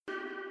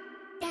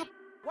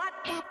What?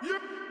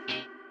 Yep.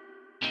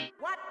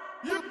 What?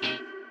 Yep.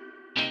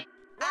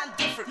 I'm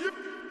different. Yep.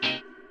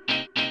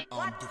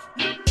 I'm different.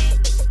 Yep.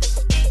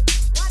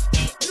 What?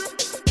 Yep.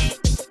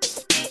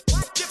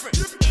 What? Different.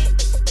 Yep.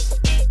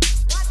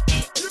 What?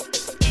 Yep.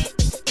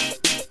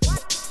 What?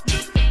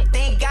 Yep.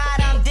 Thank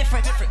God I'm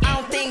different. I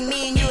don't think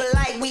me and you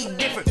alike, we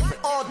different.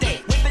 All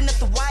day, whipping up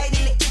the white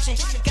in the kitchen.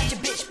 Got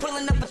your bitch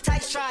pulling up a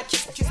tight try.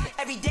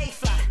 Every day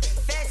fly.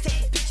 Fast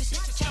taking pictures.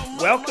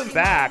 Welcome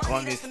back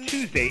on this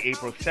Tuesday,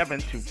 April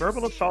 7th to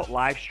Verbal Assault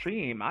live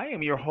stream. I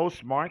am your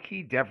host,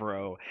 Marquis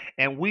Devereaux,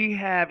 and we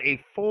have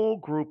a full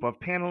group of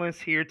panelists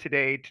here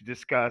today to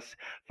discuss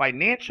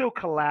financial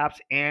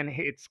collapse and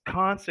its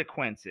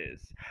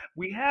consequences.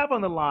 We have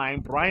on the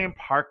line Brian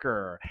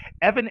Parker,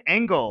 Evan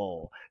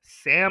Engel,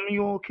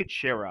 Samuel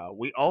Kuchera.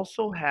 We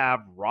also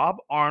have Rob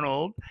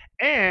Arnold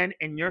and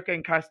Enyurka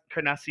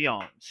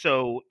Encarnacion.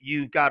 So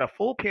you've got a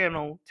full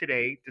panel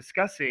today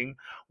discussing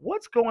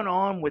what's going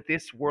on with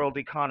this world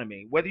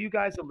economy. Whether you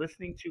guys are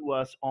listening to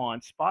us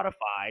on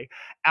Spotify,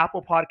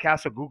 Apple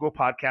Podcasts, or Google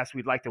Podcasts,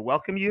 we'd like to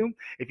welcome you.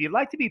 If you'd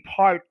like to be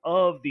part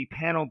of the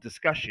panel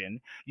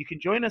discussion, you can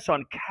join us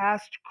on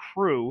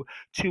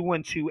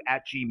castcrew212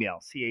 at Gmail,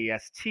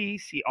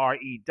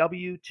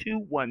 CASTCREW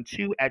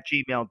 212 at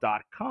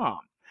gmail.com.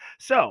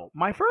 So,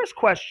 my first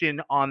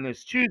question on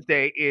this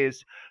Tuesday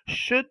is,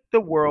 should the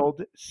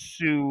world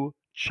sue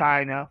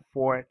China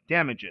for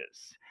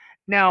damages?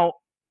 Now,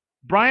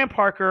 Brian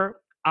Parker,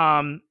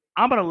 I'm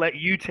going to let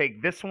you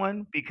take this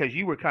one because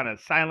you were kind of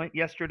silent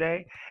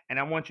yesterday, and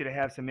I want you to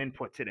have some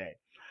input today.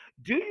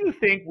 Do you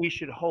think we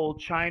should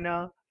hold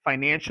China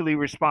financially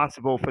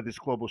responsible for this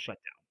global shutdown?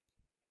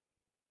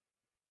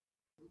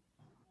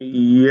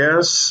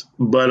 Yes,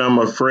 but I'm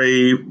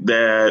afraid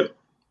that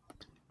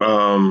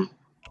um,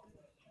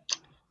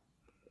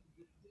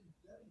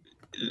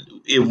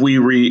 if we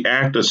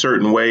react a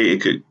certain way,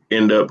 it could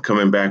end up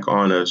coming back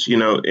on us.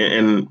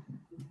 And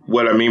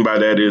what I mean by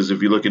that is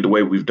if you look at the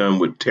way we've done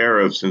with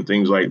tariffs and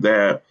things like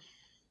that,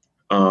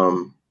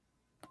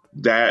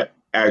 that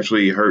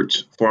actually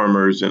hurts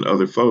farmers and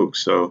other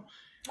folks. So,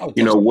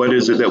 what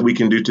is it that we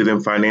can do to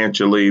them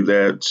financially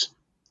that's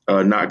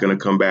not going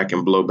to come back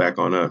and blow back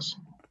on us?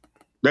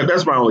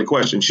 That's my only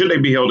question. Should they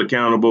be held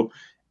accountable?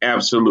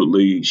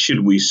 Absolutely.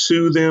 Should we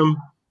sue them?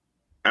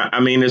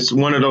 I mean, it's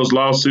one of those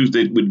lawsuits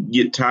that would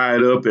get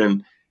tied up,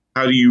 and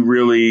how do you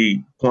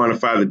really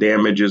quantify the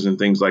damages and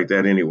things like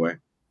that anyway?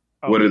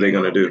 What are they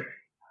going to do?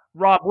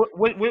 Rob,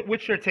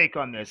 what's your take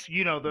on this?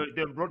 You know,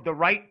 the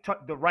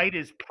right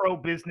is pro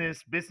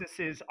business.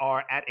 Businesses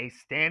are at a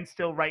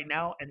standstill right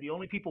now, and the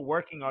only people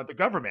working are the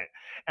government,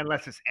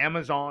 unless it's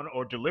Amazon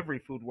or delivery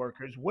food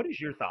workers. What is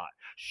your thought?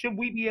 Should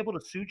we be able to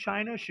sue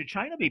China? Should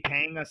China be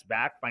paying us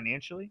back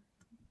financially?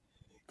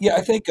 Yeah,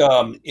 I think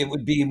it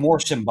would be more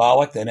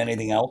symbolic than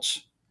anything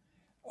else.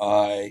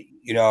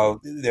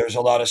 There's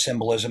a lot of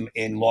symbolism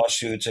in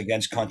lawsuits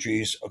against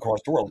countries across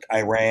the world,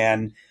 like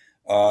Iran,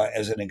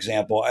 as an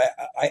example.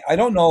 I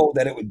don't know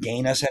that it would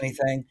gain us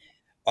anything.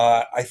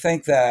 I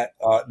think that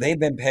they've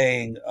been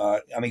paying,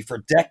 for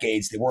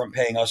decades, they weren't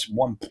paying us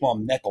one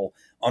plum nickel.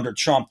 Under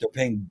Trump, they're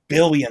paying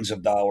billions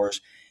of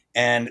dollars.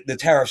 And the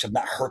tariffs have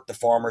not hurt the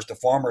farmers. The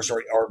farmers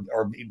are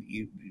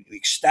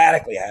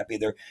ecstatically happy.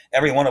 They're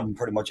every one of them,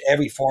 pretty much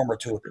every farmer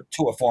to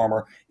a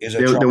farmer is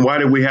a. Then why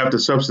did we have to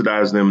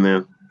subsidize them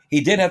then?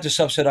 He did have to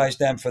subsidize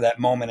them for that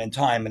moment in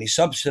time, and he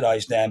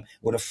subsidized them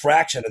with a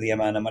fraction of the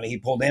amount of money he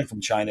pulled in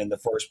from China in the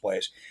first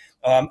place.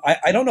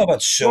 I don't know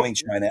about suing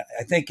China.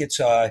 I think it's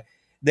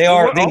they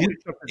are.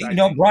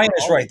 Brian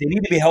is right. They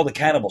need to be held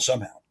accountable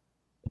somehow.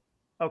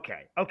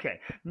 Okay.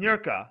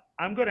 Enyurka,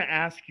 I'm going to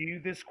ask you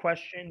this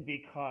question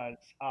because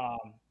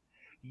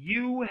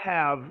you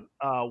have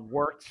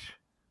worked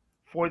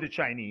for the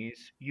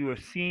Chinese. You have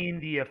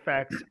seen the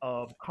effects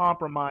of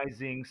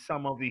compromising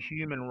some of the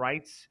human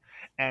rights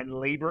and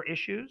labor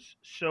issues.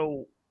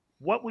 So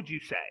what would you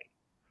say?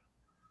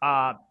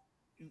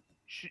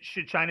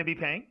 Should China be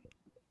paying?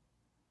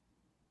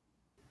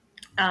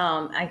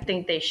 I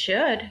think they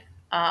should.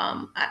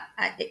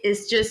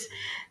 It's just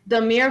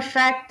the mere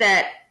fact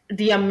that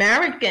the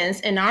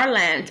Americans in our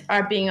land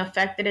are being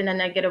affected in a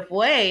negative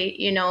way.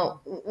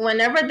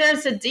 Whenever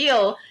there's a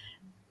deal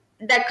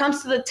that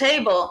comes to the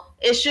table,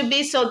 it should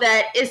be so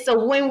that it's a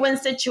win-win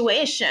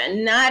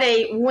situation, not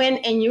a win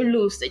and you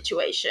lose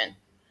situation.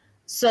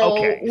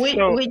 So we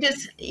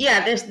just,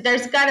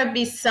 there's got to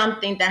be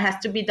something that has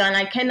to be done.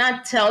 I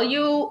cannot tell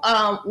you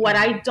what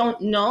I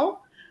don't know.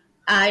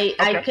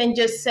 I can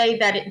just say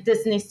that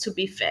this needs to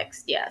be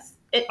fixed. Yes,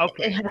 it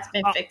has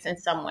been fixed in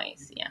some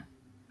ways. Yeah,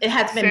 it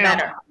has been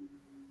better.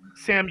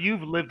 Sam,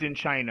 you've lived in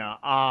China,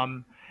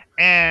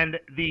 and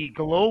the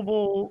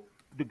global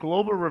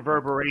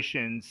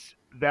reverberations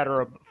that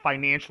are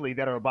financially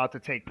that are about to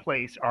take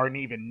place aren't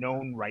even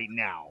known right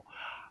now.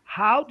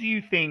 How do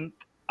you think,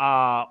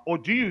 or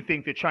do you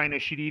think that China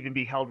should even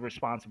be held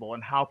responsible,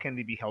 and how can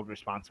they be held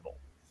responsible?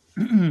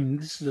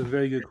 This is a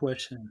very good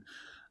question.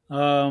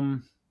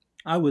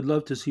 I would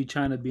love to see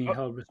China being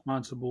held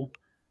responsible.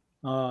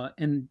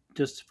 And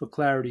just for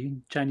clarity,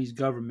 Chinese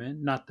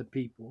government, not the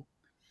people.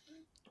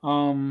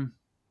 Um,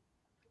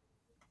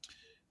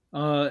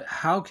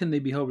 how can they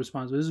be held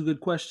responsible? This is a good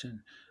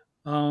question.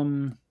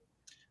 Um,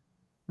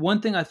 One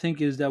thing I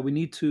think is that we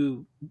need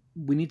to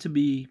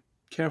be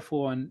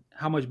careful on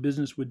how much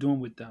business we're doing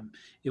with them.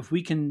 If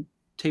we can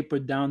taper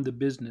down the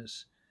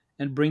business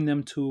and bring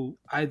them to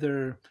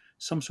either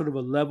some sort of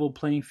a level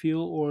playing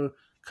field, or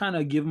kind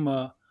of give them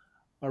a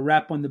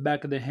rap on the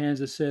back of their hands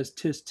that says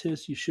tis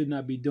tis, you should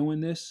not be doing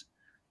this.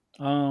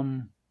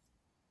 um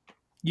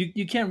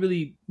you can't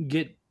really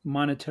get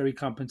monetary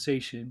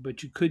compensation,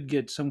 but you could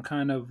get some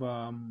kind of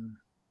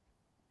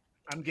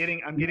I'm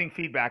getting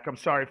feedback. I'm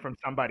sorry from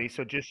somebody.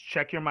 So just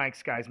check your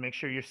mics, guys. Make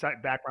sure your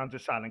backgrounds are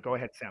silent. Go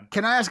ahead, Sam.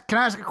 Can I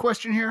ask a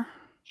question here?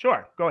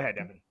 Sure. Go ahead,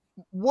 Evan.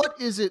 What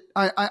is it?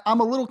 I'm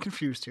a little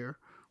confused here.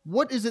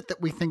 What is it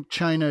that we think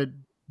China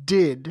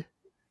did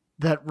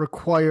that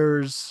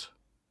requires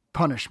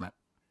punishment?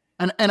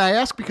 And I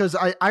ask because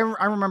I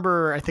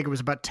remember, I think it was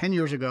about 10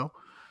 years ago,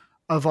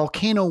 a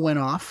volcano went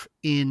off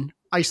in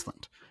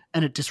Iceland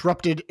and it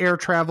disrupted air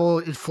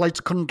travel. Flights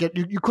couldn't get,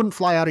 you couldn't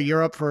fly out of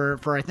Europe for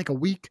I think a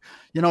week.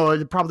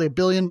 Probably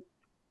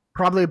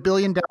 $1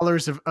 billion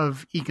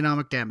of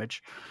economic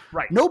damage.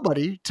 Right.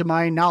 Nobody, to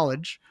my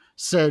knowledge,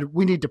 said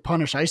we need to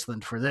punish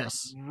Iceland for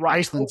this. Right.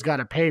 Iceland's got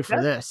to pay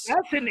for this.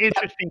 That's an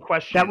interesting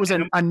question. That was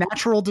a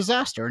natural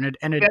disaster and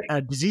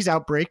a disease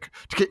outbreak.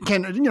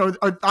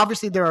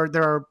 Obviously there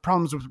are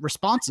problems with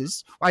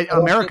responses.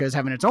 America is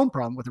having its own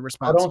problem with the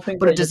response.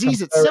 But a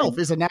disease itself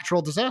is a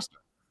natural disaster.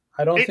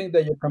 I don't think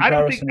that your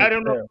comparison is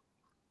fair.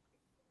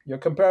 Your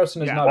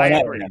comparison is not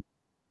fair.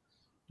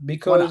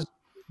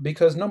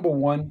 Because number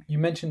one, you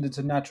mentioned it's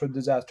a natural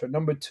disaster.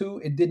 Number two,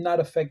 it did not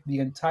affect the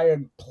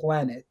entire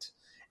planet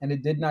and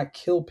it did not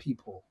kill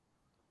people.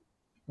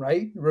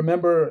 Right?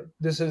 Remember,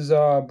 this is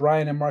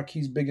Brian and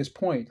Marquis' biggest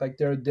point. Like,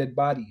 there are dead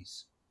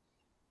bodies.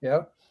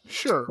 Yeah?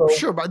 Sure,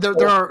 but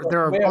there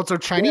are also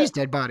Chinese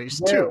dead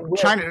bodies too.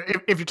 China,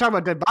 if you're talking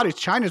about dead bodies,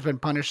 China's been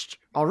punished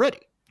already.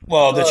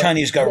 Well, the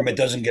Chinese government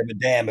doesn't give a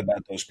damn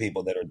about those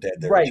people that are dead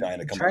there in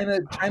China.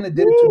 China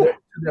did it to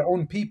their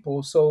own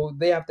people, so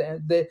they have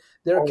to.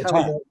 They're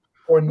accountable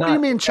or not. What do you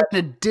mean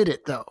China did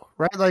it though?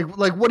 Right?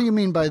 Like what do you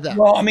mean by that?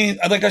 Well, I mean,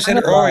 like I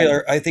said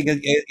earlier, I think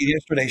in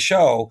yesterday's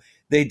show,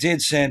 they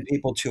did send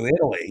people to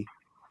Italy.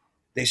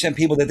 They sent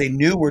people that they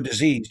knew were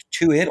diseased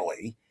to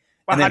Italy.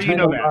 Well, how do you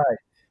know that?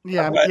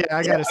 Yeah,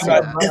 I got to see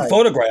in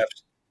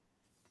photographs.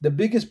 The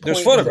biggest point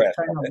is that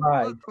China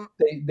lied.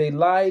 They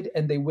lied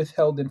and they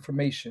withheld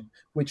information,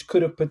 which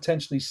could have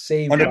potentially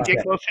saved lives.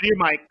 Get closer to your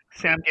mic,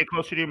 Sam. Get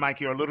closer to your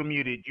mic. You're a little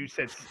muted. You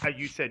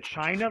said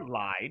China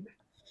lied.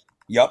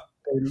 Yep.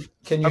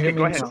 Can you hear me?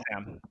 Go ahead,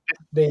 Sam.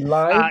 They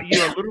lied.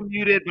 You're a little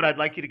muted, but I'd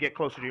like you to get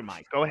closer to your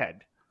mic. Go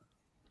ahead.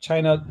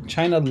 China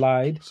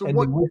lied and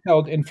they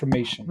withheld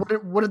information.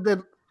 What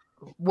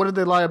did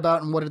they lie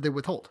about and what did they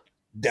withhold?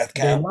 Death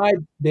count.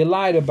 They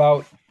lied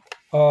about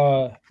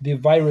the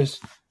virus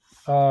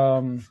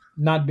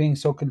not being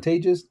so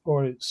contagious,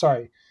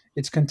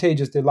 it's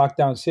contagious. They locked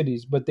down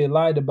cities, but they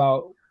lied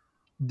about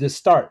the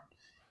start.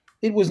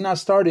 It was not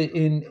started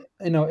in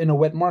a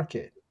wet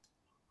market.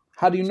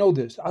 How do you know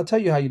this? I'll tell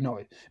you how you know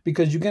it.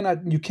 Because you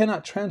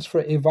cannot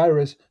transfer a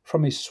virus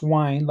from a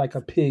swine, like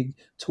a pig,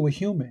 to a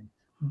human.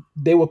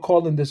 They were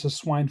calling this a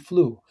swine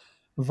flu.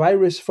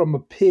 Virus from a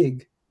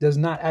pig does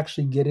not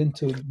actually get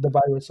into the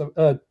virus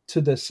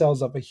to the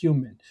cells of a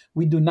human.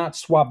 We do not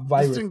swap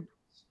virus.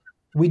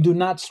 We do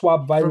not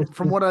swap virus.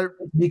 From what I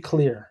be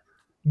clear.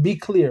 We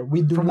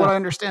do. From what I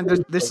understand,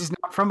 this is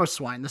not from a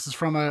swine. This is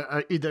from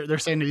they're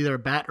saying either a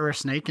bat or a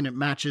snake, and it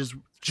matches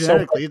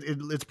genetically.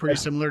 It's pretty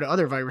similar to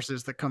other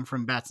viruses that come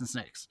from bats and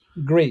snakes.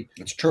 Great,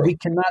 it's true. We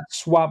cannot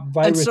swap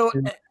viruses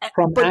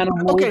from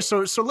animals. Okay,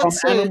 so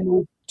let's say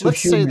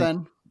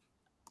then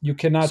you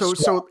cannot.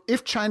 So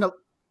if China,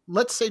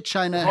 let's say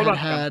China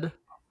had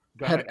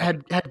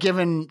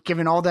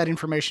given all that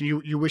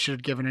information you wish it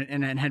had given it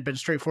and had been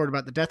straightforward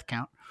about the death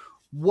count,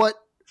 what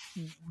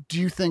do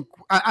you think?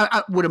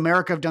 Would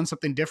America have done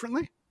something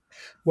differently?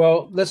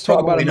 Well, let's talk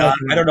about America.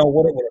 I don't know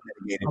what it would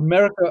have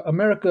mitigated.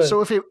 America.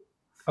 So if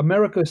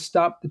America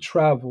stopped the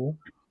travel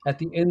at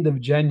the end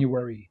of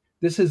January,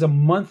 this is a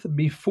month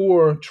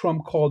before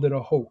Trump called it a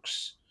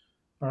hoax.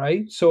 All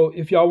right. So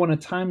if y'all want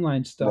to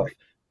timeline stuff,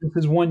 this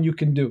is one you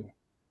can do.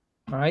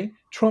 All right.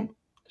 Trump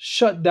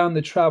shut down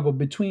the travel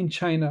between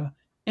China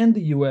and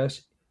the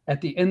U.S.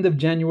 at the end of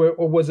January,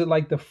 or was it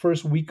like the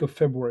first week of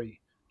February?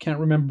 Can't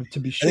remember to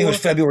be sure. I think it was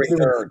February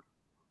 3rd.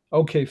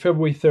 Okay,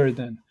 February 3rd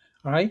then.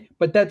 All right.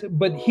 But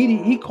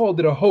he called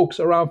it a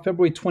hoax around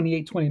February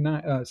 28,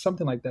 29,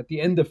 something like that.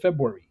 The end of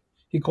February.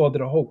 He called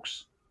it a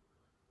hoax.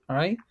 All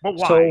right. But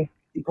why? So,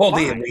 he called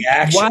the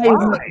reaction.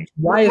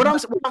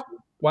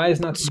 Why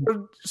is not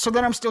so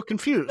then I'm still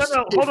confused.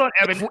 No, hold on,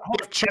 Evan.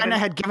 If China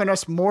had given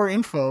us more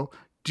info,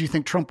 do you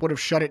think Trump would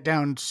have shut it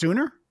down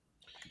sooner?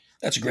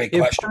 That's a great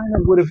question.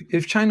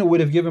 If China would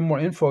have given more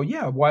info,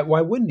 yeah,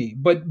 why wouldn't he?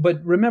 But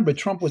remember,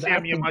 Trump was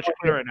Sam, you're much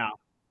clearer now.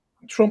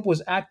 Trump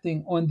was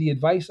acting on the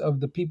advice of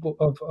the people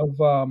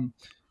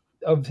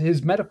of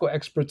his medical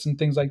experts and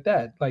things like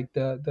that, like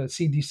the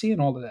CDC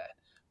and all of that.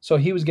 So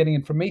he was getting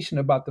information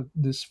about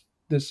this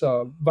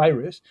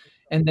virus,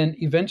 and then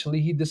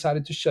eventually he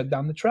decided to shut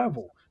down the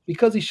travel.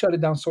 Because he shut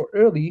it down so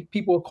early,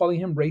 people were calling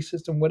him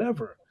racist and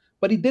whatever.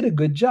 But he did a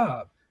good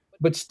job.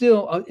 But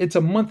still, it's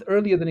a month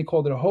earlier than he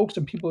called it a hoax,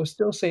 and people are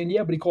still saying,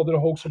 "Yeah, but he called it a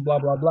hoax," and blah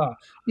blah blah.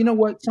 You know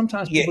what?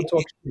 Sometimes Yeah, people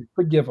talk shit.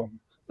 Forgive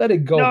them. Let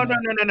it go, No, no,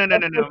 man. no, no, no,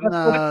 no, no, no.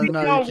 No, no,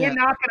 No, you we're can't.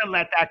 not going to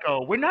let that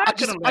go. We're not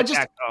going to let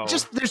that go.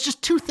 There's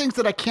just two things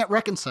that I can't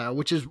reconcile,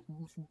 which is,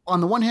 on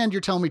the one hand,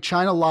 you're telling me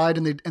China lied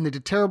and they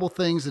did terrible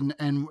things and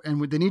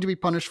they need to be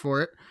punished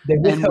for it, They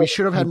and we withheld-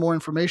 should have had more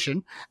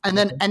information. And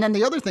then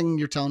the other thing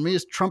you're telling me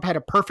is Trump had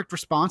a perfect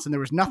response and there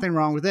was nothing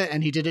wrong with it,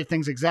 and he did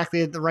things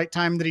exactly at the right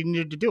time that he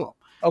needed to do them.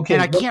 Okay,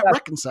 And I but can't that-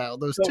 reconcile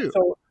those two.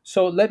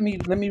 So let me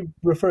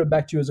refer it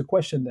back to you as a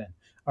question then.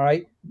 All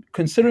right,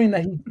 considering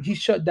that he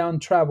shut down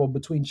travel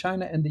between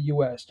China and the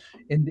U.S.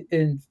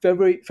 in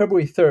February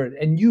 3rd,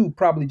 and you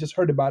probably just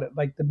heard about it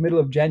like the middle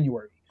of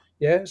January.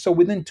 Yeah, so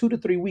within 2 to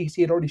 3 weeks,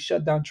 he had already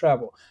shut down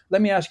travel.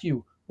 Let me ask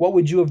you, what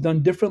would you have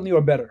done differently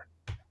or better?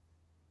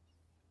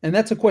 And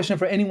that's a question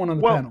for anyone on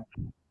the Well, panel.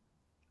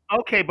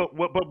 Okay, but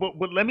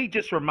let me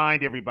just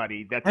remind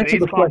everybody that Answer today's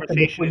the question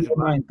conversation before is you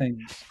about. remind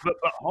things. But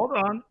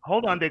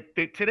hold on.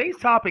 Today's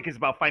topic is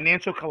about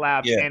financial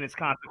collapse Yeah. and its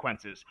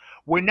consequences.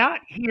 We're not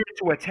here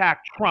to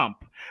attack Trump,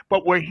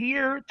 but we're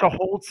here to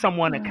hold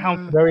someone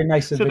accountable. Very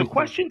nice. So of the you.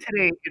 question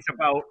today is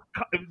about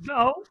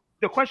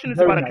the question is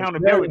Very about nice,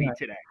 accountability very nice.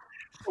 today.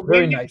 So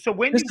Very when you, nice. so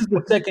when This you is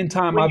the second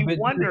time when I've you been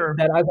wonder,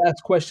 that I've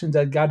asked questions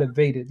that got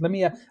evaded. Let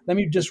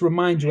me just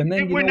remind you, and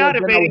then you we're know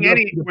not what? Then I would evading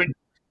love any. you to-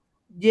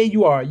 Yeah,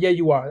 you are. Yeah,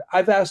 you are.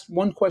 I've asked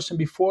one question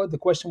before. The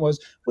question was,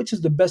 which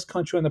is the best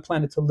country on the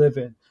planet to live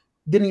in?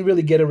 Didn't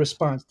really get a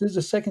response. This is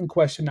the second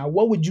question. Now,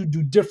 what would you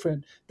do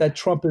different that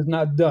Trump has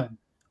not done?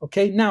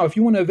 Okay. Now, if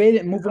you want to evade it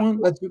and move on,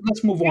 let's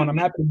move on. I'm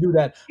happy to do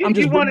that. I'm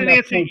just You want bringing an that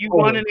answer. point You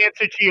forward. want an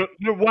answer to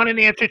you want an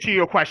answer to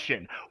your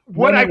question. No,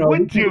 What I we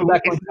would can go do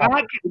back is on not.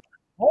 topic.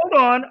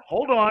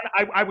 Hold on.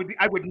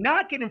 I would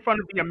not get in front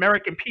of the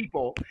American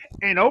people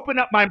and open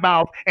up my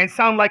mouth and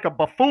sound like a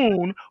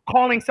buffoon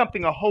calling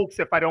something a hoax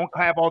if I don't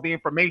have all the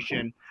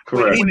information.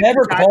 Correct. he When it's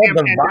never a called goddamn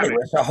the pandemic.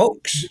 virus a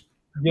hoax.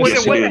 You're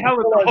Yes, What he the did. hell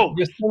is the hoax?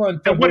 You're still on And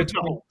what February is the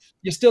 20. hoax?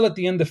 You're still at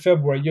the end of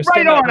February. You're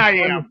Right still not on, I in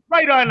front am. of-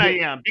 Right on, I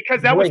You're- am.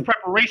 Because that was Great.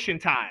 preparation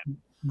time.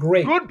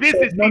 Great. Good So,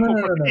 business no, people no,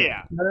 no, no,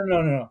 prepare.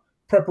 no.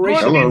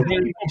 Preparation Good Hello. began when business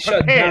he people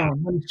shut prepare.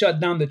 down. When he shut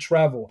down the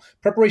travel.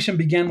 Preparation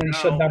began when he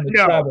shut down the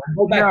No, travel.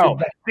 Go back to no.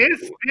 that.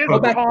 This Go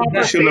back to that.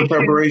 Preparation of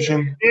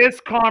preparation. This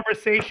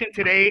conversation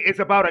today is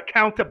about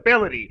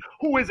accountability.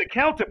 Who is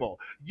accountable?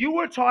 You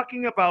are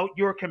talking about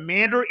your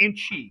commander in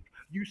chief.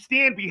 You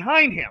stand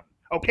behind him.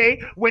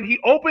 Okay? When he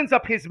opens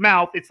up his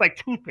mouth, it's like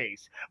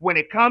toothpaste. When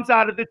it comes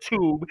out of the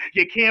tube,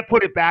 you can't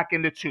put it back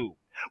in the tube.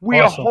 We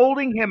Awesome. are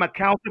holding him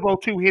accountable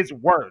to his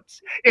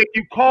words. If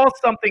you call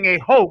something a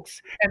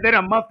hoax and then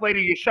a month later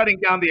you're shutting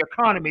down the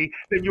economy,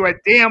 then you're a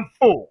damn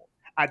fool.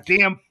 A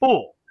damn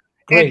fool.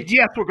 And Great.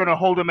 yes, we're going to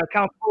hold him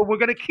accountable. We're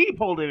going to keep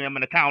holding him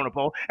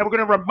accountable. And we're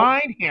going to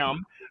remind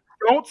him,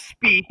 don't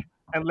speak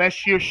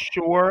unless you're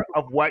sure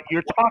of what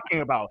you're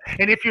talking about.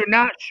 And if you're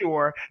not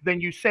sure, then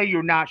you say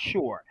you're not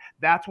sure.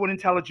 That's what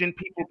intelligent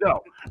people do.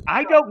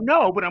 I don't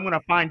know, but I'm going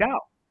to find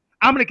out.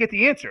 I'm going to get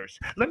the answers.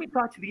 Let me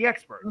talk to the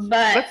experts.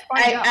 But Let's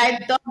find out. I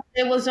thought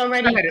it was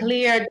already Go ahead.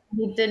 clear that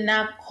he did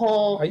not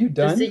call Are you the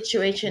done?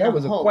 situation That a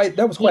was hoax.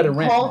 quite a He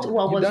rant. called man.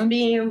 what You was done?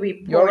 being You all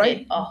reported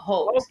right? a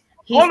hoax.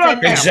 He Hold on,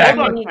 said that Sam. so Hold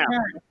on, many Sam.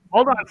 times.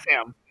 Hold on,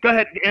 Sam. Go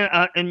ahead.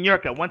 And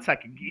Yurka, 1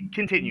 second.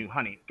 Continue,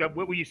 honey.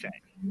 What were you saying?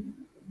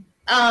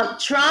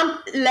 Trump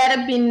let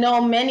it be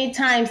known many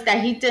times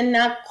that he did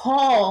not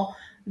call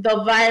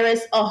the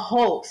virus a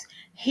hoax.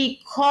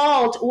 He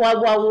called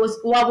what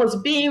was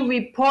being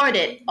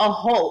reported a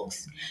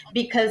hoax,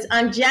 because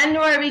on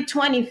January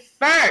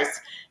 21st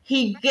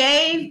he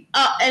gave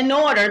an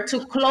order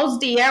to close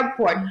the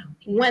airport.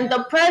 When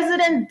the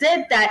president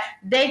did that,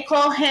 they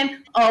called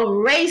him a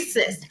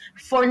racist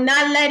for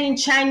not letting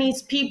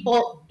Chinese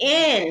people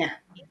in.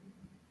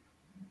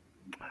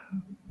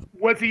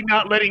 Was he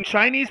not letting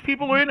Chinese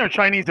people in or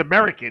Chinese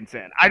Americans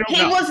in? I don't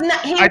He know. was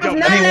not. He I was don't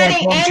not know. Anyone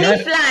letting from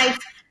any China?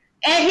 flights,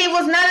 and he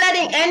was not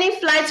letting any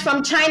flights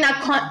from China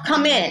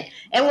come in.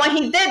 And when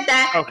he did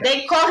that, Okay.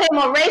 they call him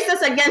a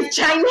racist against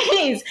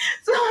Chinese.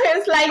 So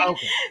it's like,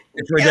 Okay.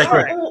 It's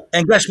ridiculous. All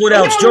And guess what He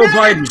else? will Joe never-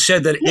 Biden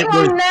said that he it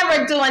will was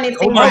never do anything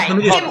Hold on, right. let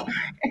me just-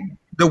 He-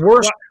 the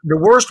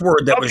worst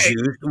word that was Okay.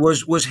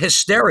 used was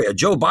hysteria.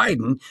 Joe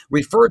Biden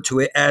referred to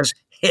it as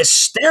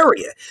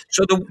hysteria.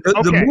 So the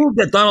Okay. move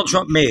that Donald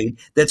Trump made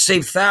that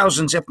saved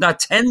thousands, if not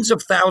tens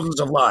of thousands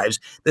of lives,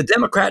 the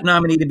Democrat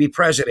nominee to be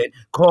president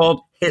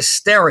called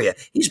hysteria.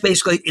 He's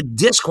basically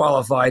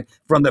disqualified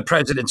from the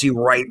presidency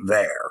right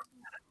there.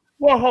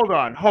 Well, hold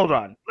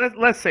on.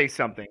 Let's say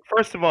something.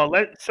 First of all,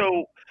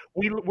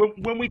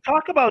 when we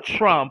talk about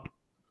Trump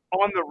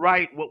on the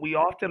right, what we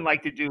often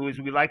like to do is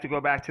we like to go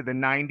back to the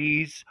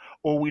 90s,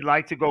 or we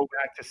like to go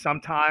back to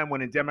some time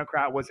when a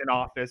Democrat was in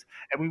office,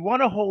 and we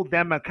want to hold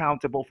them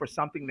accountable for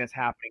something that's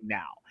happening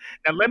now.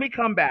 Now, let me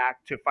come back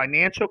to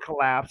financial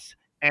collapse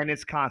and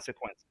its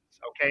consequences.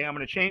 Okay, I'm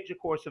going to change the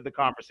course of the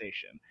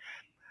conversation.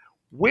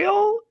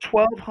 Will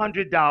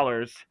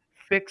 $1,200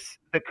 fix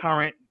the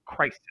current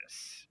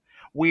crisis?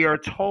 We are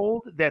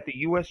told that the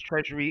U.S.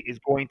 Treasury is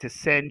going to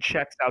send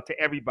checks out to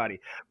everybody.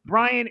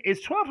 Brian,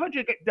 is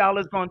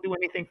 $1,200 going to do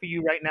anything for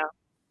you right now?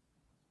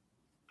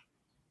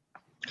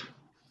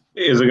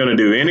 Is it going to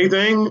do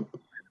anything?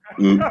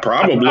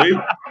 Probably.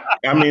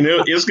 I mean,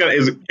 it's gonna.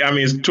 I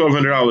mean, it's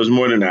 $1,200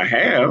 more than I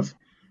have.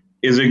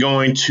 Is it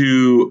going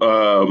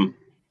to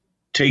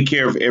take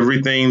care of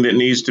everything that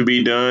needs to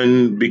be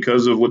done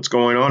because of what's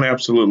going on?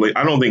 Absolutely.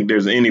 I don't think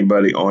there's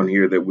anybody on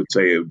here that would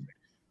say it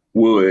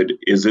would.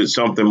 Is it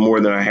something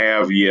more than I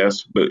have?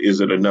 Yes, but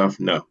is it enough?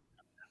 No.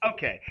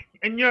 Okay,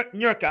 and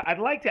Nurka, I'd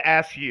like to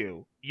ask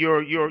you.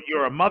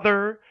 You're a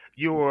mother.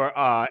 You're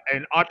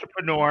an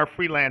entrepreneur,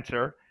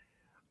 freelancer.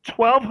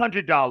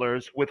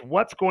 $1,200 with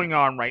what's going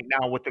on right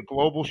now with the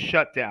global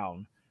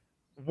shutdown.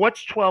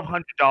 What's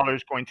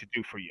 $1,200 going to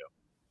do for you?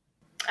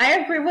 I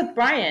agree with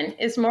Brian.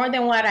 It's more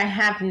than what I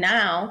have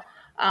now.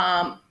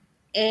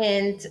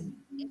 And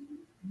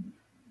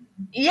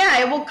yeah,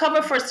 it will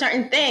cover for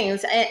certain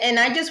things. And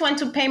I just went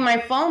to pay my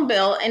phone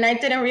bill and I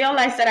didn't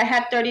realize that I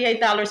had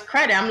 $38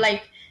 credit. I'm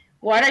like,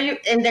 what are you?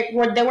 And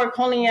they were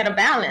calling it a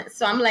balance.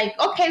 So I'm like,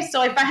 okay,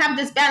 so if I have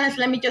this balance,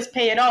 let me just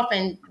pay it off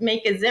and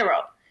make it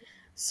zero.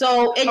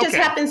 So it just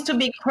happens to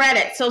be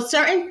credit. So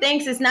certain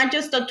things, it's not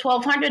just the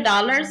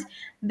 $1,200.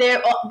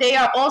 They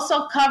are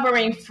also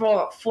covering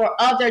for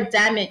other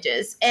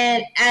damages.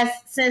 And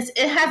since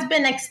it has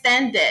been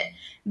extended,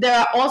 there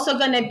are also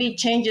going to be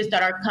changes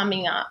that are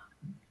coming up.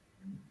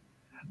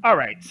 All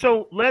right.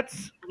 So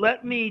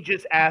let me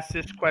just ask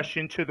this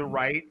question to the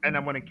right, and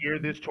I'm going to gear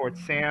this toward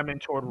Sam and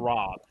toward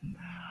Rob.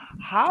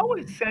 How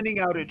is sending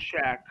out a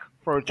check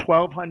for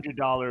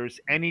 $1,200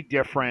 any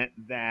different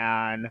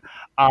than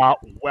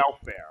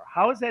welfare?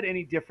 How is that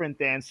any different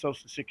than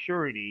Social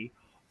Security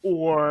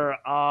or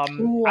I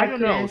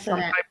don't know, some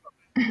type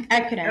of?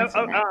 I could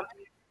answer that.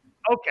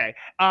 Okay,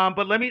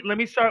 but let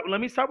me start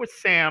with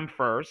Sam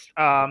first.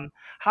 How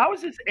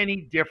is this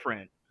any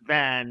different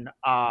than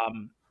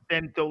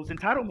those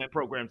entitlement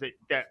programs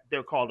that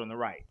they're called on the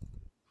right?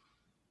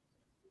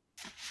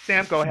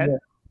 Sam, go ahead.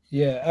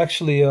 Yeah,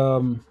 actually,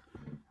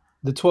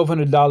 the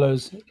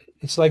 $1,200,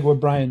 it's like what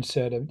Brian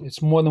said.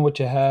 It's more than what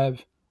you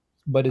have,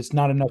 but it's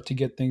not enough to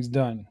get things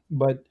done.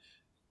 But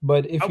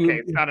if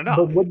it's not enough.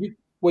 But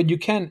what you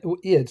can,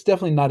 yeah, it's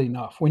definitely not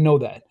enough. We know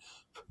that.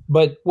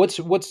 But what's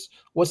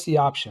the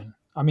option?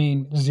 I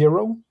mean,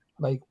 zero.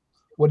 Like,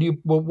 what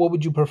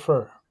would you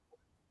prefer?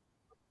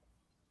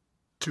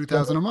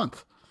 $2,000 a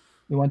month.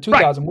 You want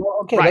 2,000? Well,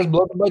 okay, Right. let's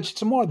blow the budget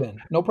some more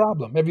then. No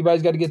problem.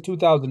 Everybody's got to get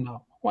 2,000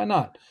 now. Why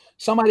not?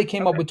 Somebody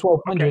came up with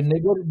 1,200, and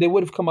they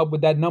would have come up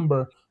with that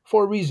number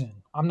for a reason.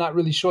 I'm not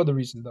really sure the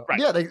reason though. Right.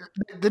 Yeah, they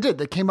did.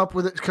 They came up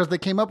with it because they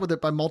came up with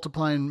it by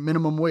multiplying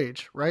minimum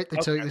wage, right?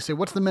 They say,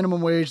 what's the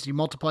minimum wage? You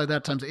multiply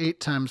that times 8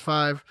 times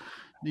 5,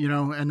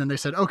 and then they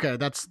said, okay,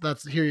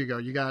 that's here you go.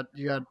 You got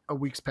a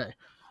week's pay.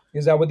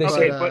 Is that what they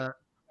said?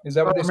 Is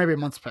that what they or maybe a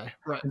month's pay?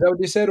 Right. Is that what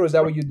they said, or is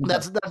that what you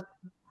did?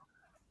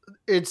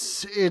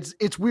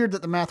 It's weird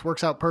that the math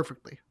works out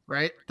perfectly,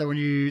 right? That when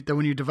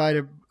you divide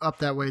it up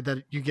that way,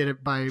 that you get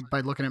it by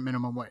looking at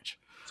minimum wage.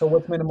 So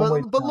what's minimum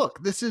wage? But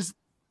look, this is.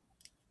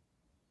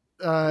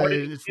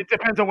 It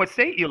depends on what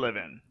state you live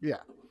in. Yeah.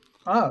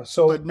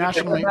 So but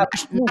nationally,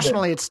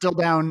 it's still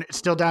down. It's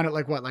still down at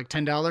like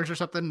 $10 or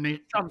something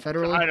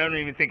federally. I don't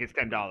even think it's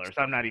 $10.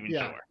 I'm not even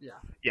sure. Yeah.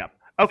 Yep.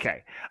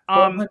 Okay.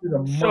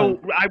 So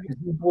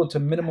equal to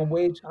minimum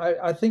wage.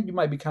 I think you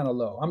might be kind of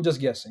low. I'm just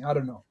guessing. I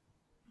don't know.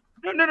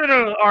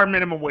 No. Our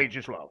minimum wage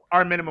is low.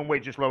 Our minimum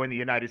wage is low in the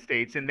United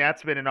States, and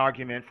that's been an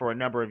argument for a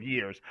number of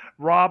years.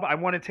 Rob, I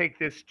want to take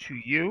this to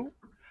you.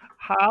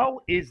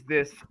 How is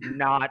this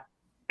not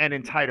an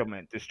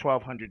entitlement, this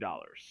 $1,200?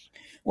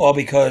 Well,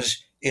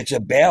 because it's a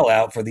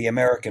bailout for the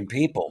American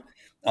people,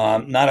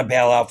 not a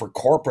bailout for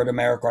corporate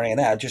America or any of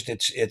that. Just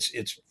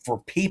it's for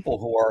people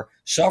who are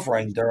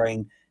suffering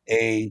during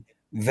a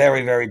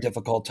very, very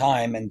difficult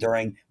time and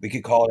during, we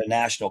could call it a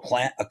national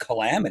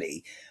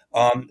calamity.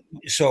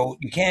 So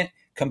you can't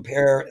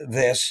compare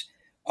this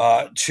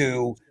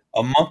to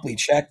a monthly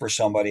check for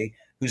somebody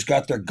who's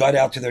got their gut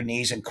out to their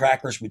knees and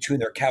crackers between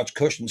their couch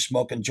cushions,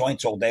 smoking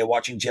joints all day,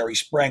 watching Jerry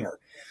Springer.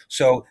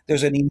 So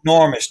there's an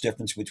enormous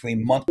difference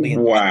between monthly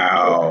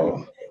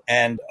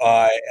and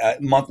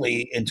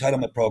monthly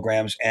entitlement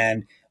programs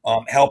and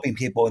helping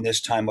people in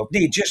this time of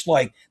need, just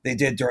like they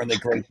did during the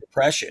Great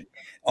Depression.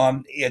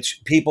 It's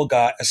people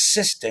got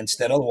assistance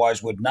that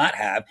otherwise would not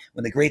have.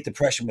 When the Great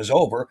Depression was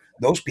over,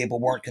 those people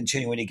weren't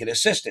continuing to get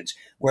assistance.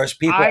 Whereas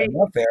people on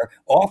welfare,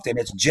 often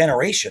it's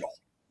generational.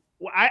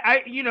 Well,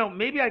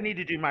 maybe I need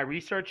to do my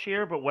research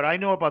here, but what I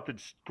know about the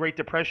Great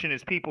Depression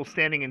is people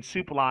standing in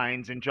soup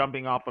lines and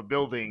jumping off of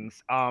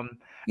buildings. Yeah,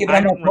 but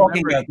I'm not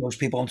talking about those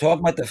people. I'm talking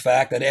about the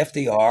fact that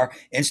FDR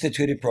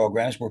instituted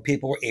programs where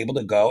people were able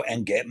to go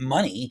and get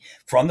money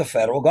from the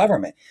federal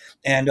government.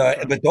 And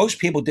but those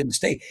people didn't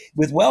stay.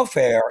 With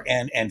welfare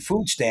and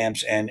food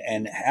stamps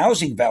and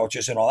housing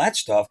vouchers and all that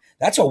stuff,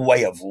 that's a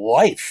way of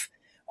life.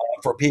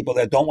 for people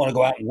that don't want to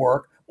go out and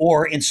work,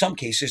 or in some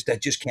cases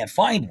that just can't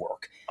find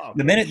work. Okay.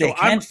 The minute So they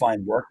can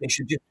find work, they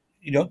should just,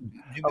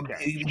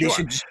 Okay, they sure.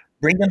 should just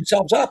bring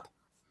themselves up.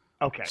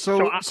 Okay.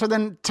 So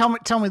then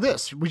tell me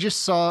this. We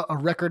just saw a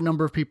record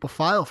number of people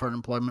file for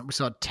unemployment. We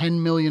saw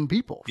 10 million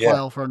people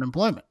file for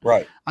unemployment.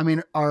 Right. I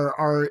mean,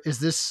 is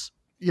this,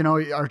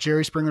 are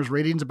Jerry Springer's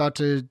ratings about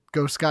to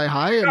go sky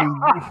high? I mean,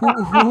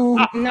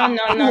 No,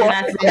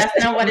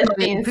 that's not what is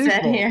being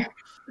said here.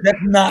 That's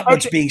not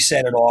what's being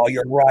said at all.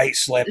 You're right,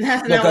 Slip.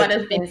 That's not what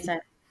is being said.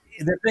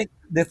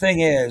 The thing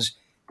is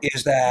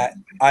that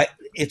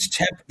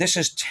this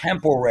is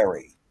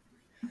temporary.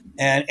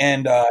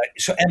 And by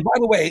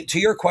the way, to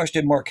your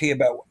question, Marquis,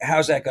 about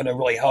how's that going to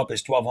really help?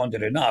 Is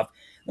 $1,200 enough?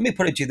 Let me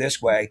put it to you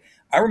this way.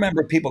 I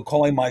remember people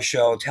calling my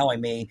show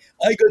telling me,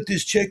 I got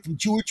this check from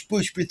George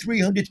Bush for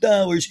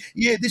 $300.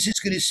 Yeah, this is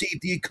going to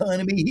save the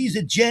economy. He's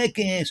a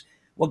jackass.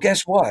 Well,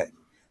 guess what?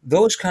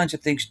 Those kinds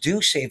of things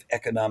do save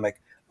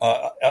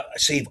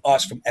save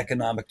us from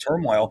economic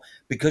turmoil,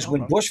 because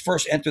when Bush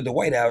first entered the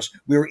White House,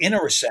 we were in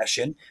a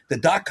recession. The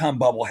dot-com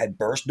bubble had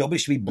burst. Nobody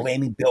should be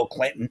blaming Bill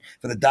Clinton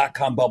for the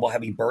dot-com bubble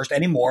having burst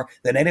any more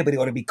than anybody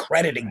ought to be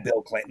crediting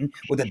Bill Clinton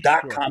with a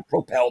dot-com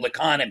propelled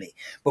economy.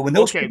 But when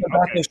those people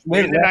got those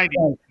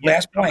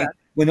last point,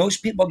 when those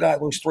people got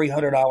those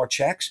 $300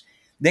 checks,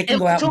 they can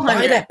go out and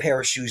buy that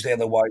pair of shoes they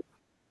otherwise.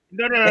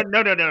 No.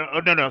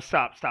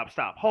 Stop.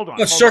 Hold on.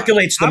 It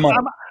circulates the money.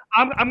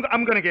 I'm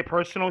going to get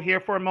personal here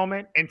for a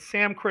moment, and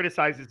Sam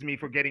criticizes me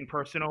for getting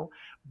personal,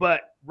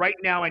 but right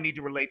now I need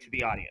to relate to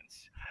the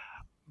audience.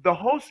 The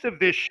host of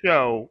this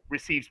show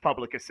receives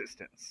public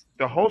assistance.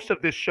 The host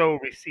of this show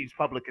receives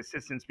public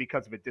assistance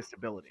because of a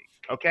disability,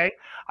 okay?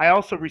 I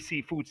also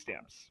receive food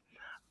stamps.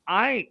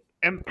 I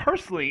am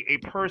personally a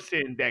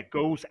person that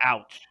goes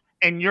out,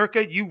 and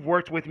Yurka, you've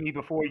worked with me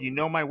before. You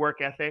know my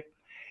work ethic.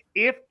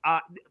 If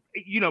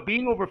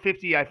being over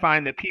 50, I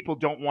find that people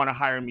don't want to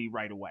hire me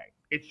right away.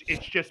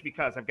 It's just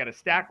because I've got a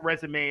stacked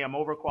resume. I'm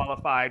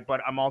overqualified, but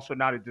I'm also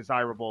not as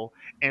desirable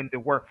in the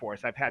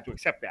workforce. I've had to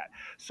accept that.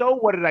 So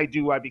what did I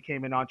do? I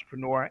became an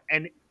entrepreneur.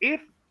 And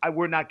if I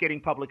were not getting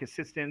public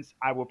assistance,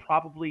 I would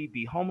probably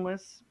be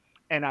homeless,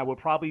 and I would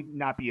probably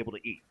not be able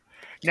to eat.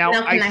 Now,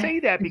 I say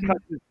that because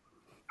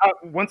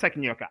one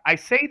second, Yurka. I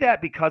say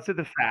that because of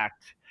the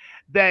fact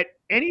that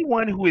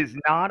anyone who is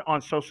not on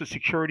Social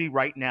Security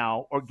right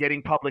now or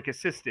getting public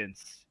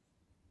assistance,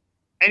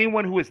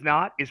 anyone who is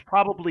not is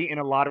probably in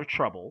a lot of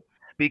trouble,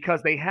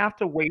 because they have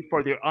to wait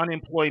for their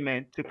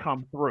unemployment to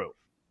come through.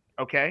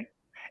 Okay.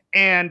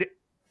 And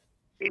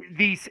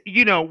these,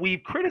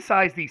 we've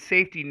criticized these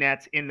safety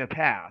nets in the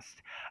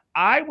past.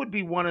 I would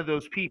be one of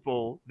those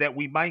people that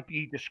we might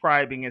be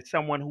describing as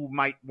someone who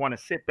might want to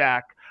sit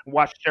back and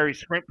watch Jerry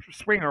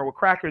Springer with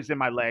crackers in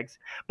my legs.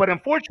 But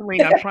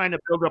unfortunately, I'm trying to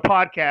build a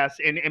podcast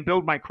and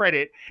build my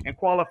credit and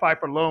qualify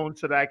for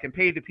loans so that I can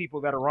pay the people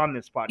that are on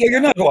this podcast. Yeah,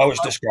 you're not who I was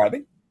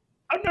describing.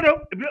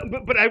 No,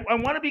 but I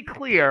want to be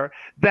clear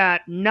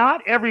that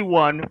not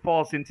everyone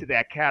falls into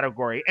that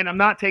category. And I'm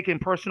not taking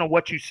personal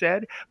what you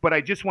said, but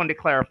I just wanted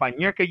to clarify.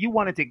 Yurka, you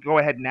wanted to go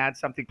ahead and add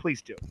something.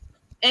 Please do.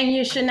 And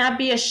you should not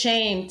be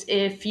ashamed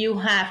if you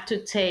have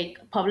to take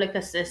public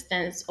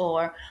assistance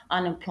or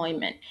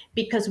unemployment,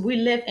 because we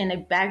live in a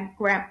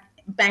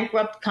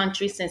bankrupt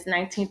country since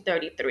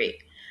 1933.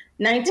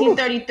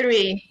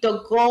 1933,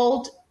 the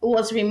gold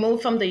was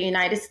removed from the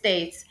United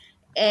States,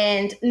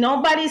 and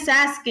nobody's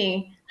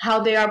asking how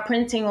they are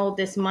printing all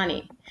this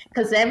money.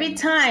 Because every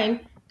time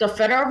the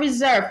Federal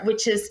Reserve,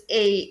 which is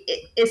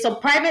it's a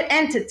private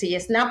entity,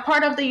 it's not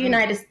part of the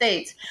United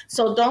States.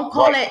 So don't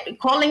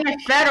calling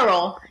it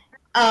federal.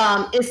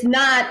 It's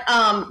not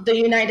the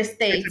United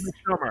States. It's a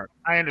consumer.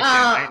 I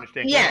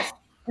understand. Yes.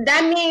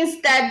 That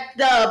means that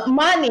the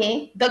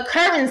money, the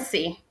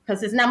currency,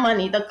 because it's not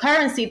money, the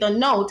currency, the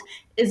note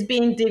is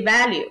being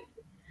devalued.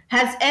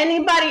 Has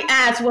anybody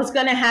asked what's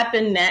going to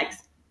happen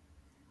next?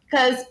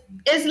 Because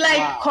it's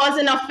like cause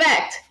and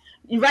effect.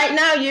 Right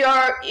now,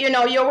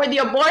 you're with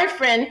your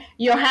boyfriend,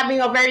 you're having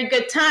a very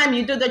good time,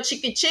 you do the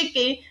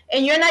chicky,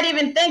 and you're not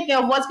even thinking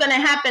of what's going to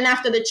happen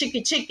after the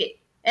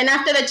chicky. And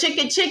after the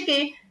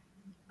chicky,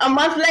 a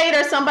month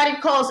later, somebody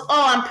calls,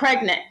 oh, I'm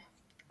pregnant.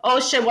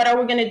 Oh, shit, what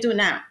are we going to do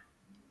now?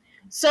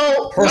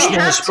 So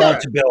personal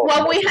responsibility.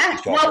 What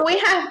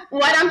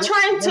I'm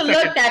trying to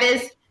look at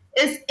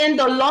is in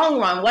the long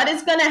run, what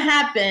is going to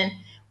happen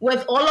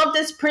with all of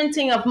this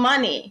printing of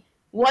money?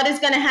 What is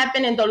going to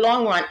happen in the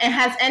long run? And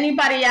has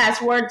anybody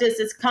asked where this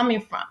is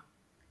coming from?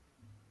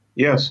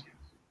 Yes.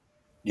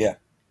 Yeah.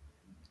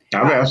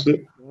 I've asked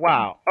it.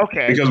 Wow.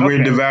 Okay. Because we're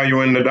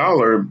devaluing the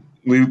dollar.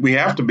 We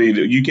have to be.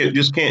 You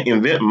can't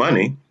invent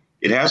money.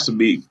 It has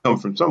to come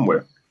from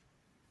somewhere.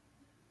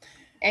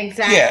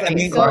 Exactly. Yeah, I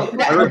mean,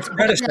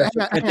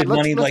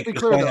 let's be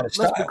clear. Let's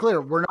be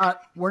clear. We're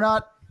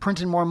not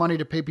printing more money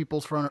to pay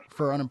people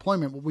for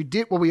unemployment.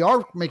 What we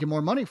are making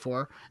more money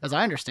for, as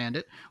I understand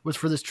it, was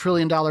for this $1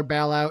 trillion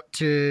bailout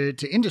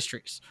to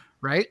industries,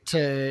 right?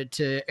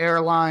 To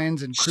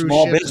airlines and cruise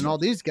ships and all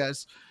these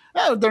guys.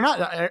 They're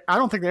not. I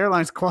don't think the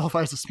airlines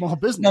qualify as a small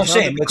business. No,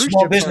 same, but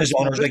small business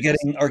owners are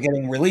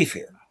getting relief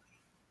here.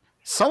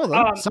 Some of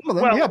them,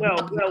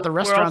 the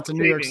restaurants in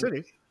New York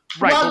City.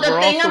 Right, well,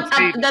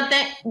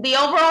 the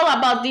overall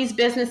about these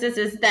businesses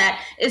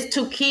is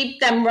to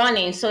keep them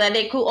running so that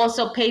they could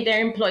also pay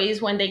their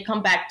employees when they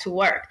come back to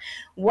work.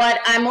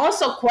 What I'm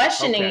also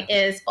questioning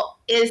is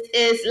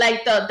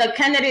like the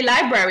Kennedy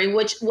Library,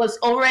 which was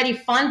already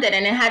funded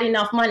and it had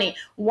enough money.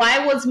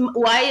 Why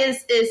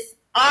is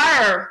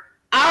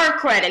our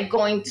credit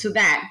going to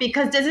that?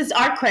 Because this is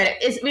our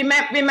credit.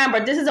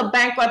 Remember, this is a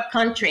bankrupt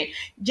country.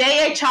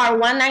 JHR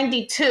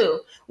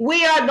 192.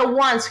 We are the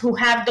ones who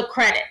have the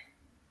credit.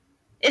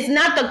 It's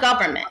not the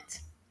government.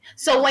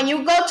 So when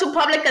you go to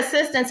public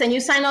assistance and you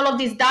sign all of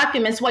these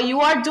documents, what you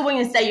are doing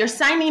is that you're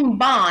signing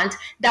bond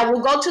that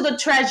will go to the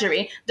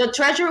Treasury. The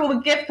Treasury will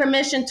give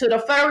permission to the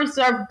Federal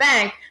Reserve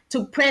Bank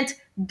to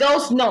print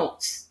those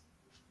notes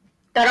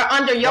that are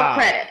under your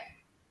credit.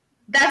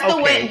 That's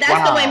the way.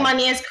 That's the way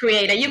money is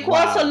created. You can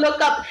also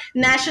look up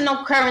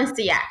National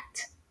Currency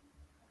Act.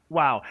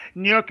 Wow,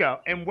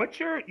 Nurka, and what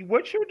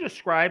you're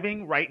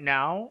describing right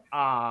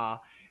now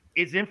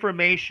is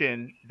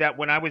information that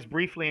when I was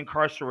briefly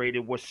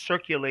incarcerated was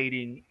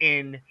circulating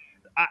in,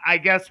 I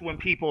guess when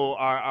people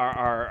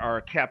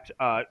are kept,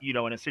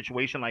 in a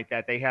situation like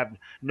that, they have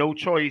no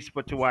choice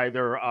but to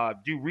either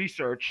do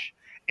research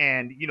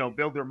and,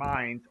 build their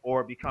mind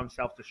or become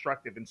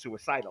self-destructive and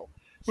suicidal.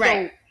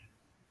 Right. So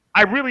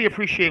I really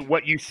appreciate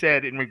what you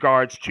said in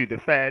regards to the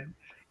Fed,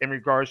 in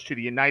regards to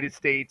the United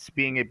States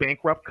being a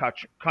bankrupt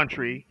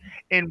country,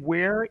 and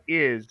where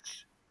is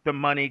the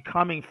money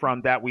coming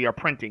from that we are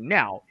printing.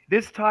 Now,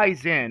 this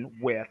ties in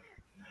with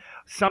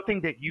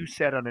something that you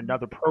said on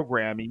another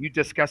program, and you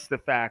discussed the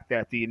fact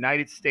that the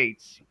United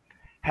States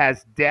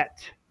has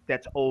debt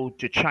that's owed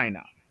to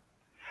China.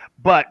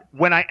 But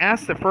when I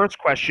asked the first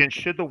question,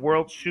 should the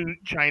world sue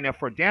China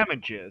for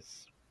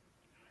damages,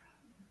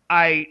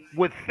 I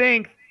would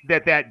think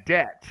that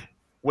debt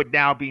would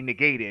now be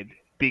negated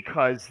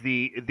because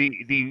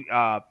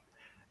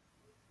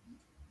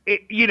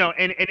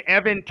and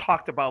Evan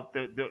talked about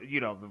the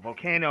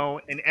volcano,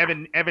 and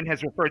Evan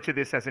has referred to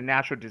this as a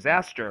natural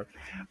disaster,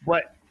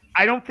 but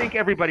I don't think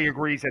everybody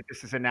agrees that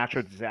this is a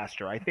natural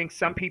disaster. I think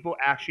some people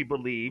actually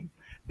believe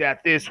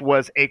that this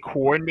was a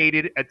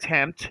coordinated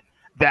attempt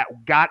that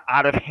got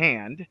out of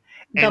hand.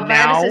 And the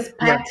virus is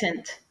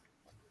patent.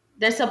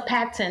 There's a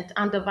patent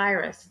on the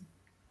virus.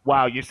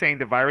 Wow, you're saying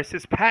the virus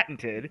is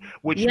patented,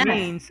 which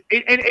means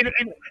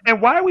and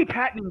why are we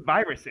patenting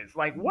viruses?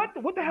 Like what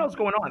the hell's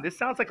going on? This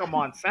sounds like a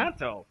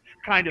Monsanto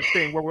kind of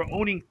thing where we're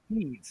owning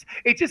seeds.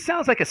 It just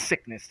sounds like a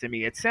sickness to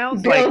me. It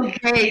sounds Bill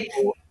Gates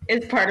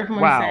is part of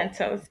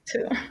Monsanto's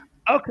too.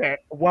 Okay.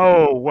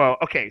 Whoa.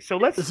 Okay, so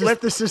let's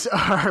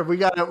we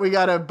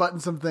gotta button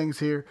some things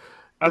here.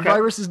 The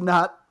virus is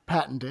not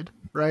patented.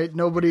 Right?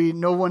 No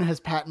one has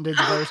patented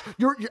the virus.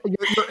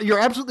 You're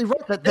absolutely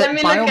right that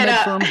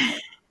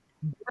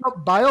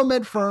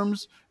biomed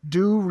firms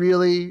do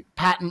really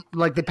patent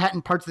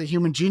parts of the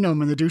human genome,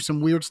 and they do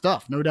some weird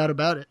stuff, no doubt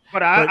about it.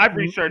 But I've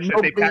researched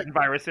that they patent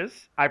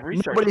viruses.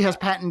 Nobody has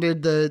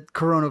patented the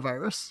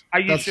coronavirus. Are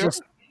you sure?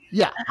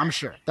 Yeah, I'm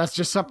sure. That's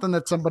just something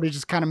that somebody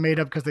just kind of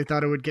made up because they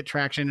thought it would get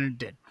traction, and it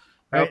did.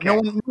 Right? Okay.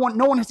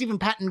 No one has even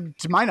patented,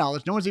 to my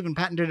knowledge, no one's even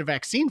patented a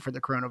vaccine for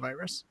the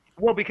coronavirus.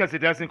 Well, because it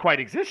doesn't quite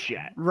exist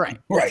yet. Right.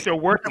 We're still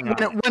working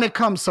on it. When it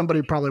comes,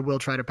 somebody probably will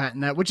try to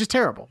patent that, which is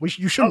terrible.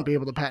 You shouldn't be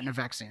able to patent a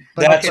vaccine.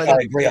 But I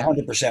agree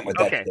 100% with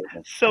that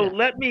statement. So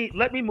let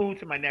me move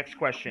to my next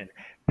question.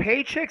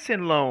 Paychecks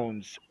and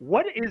loans.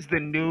 What is the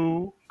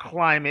new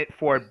climate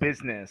for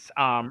business?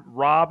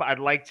 Rob, I'd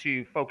like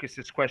to focus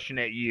this question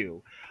at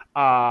you.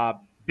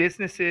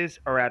 Businesses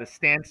are at a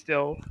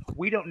standstill.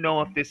 We don't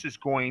know if this is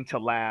going to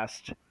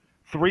last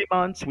 3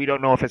 months. We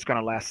don't know if it's going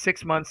to last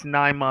 6 months,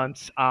 9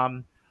 months.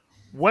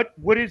 What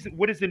is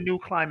the new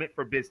climate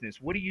for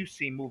business? What do you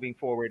see moving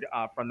forward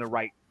from the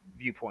right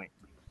viewpoint?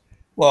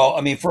 Well,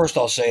 I mean, first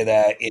I'll say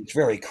that it's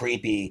very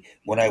creepy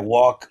when I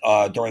walk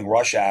during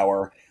rush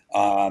hour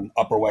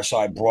Upper West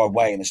Side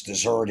Broadway and it's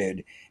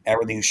deserted.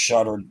 Everything's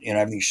shuttered,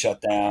 everything's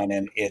shut down,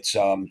 and it's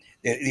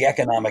the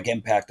economic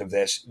impact of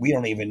this. We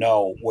don't even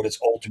know what it's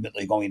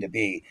ultimately going to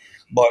be.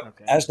 But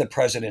as the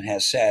president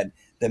has said,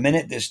 the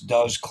minute this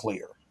does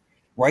clear,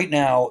 right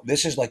now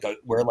this is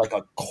we're like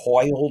a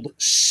coiled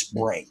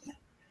spring,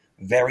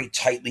 very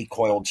tightly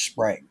coiled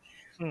spring.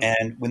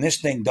 And when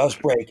this thing does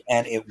break,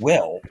 and it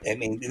will, I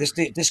mean,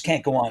 this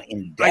can't go on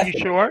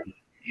indefinitely. Are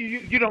you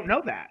sure? You don't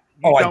know that.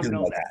 I do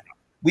know that.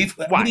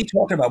 What are you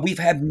talking about? We've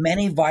had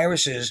many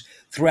viruses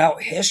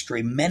throughout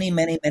history, many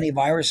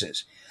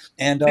viruses.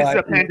 And this is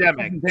a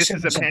pandemic. This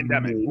is a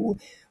pandemic. New.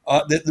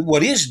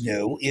 What is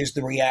new is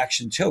the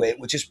reaction to it,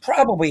 which is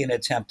probably an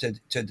attempt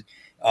to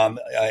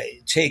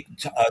take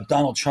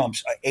Donald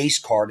Trump's ACE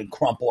card and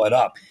crumple it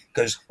up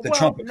because the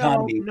Trump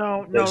economy.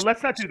 No,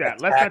 let's not do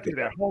that. Let's not do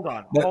that. Hold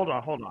on.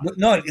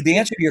 No, the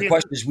answer to your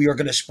question is we are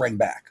going to spring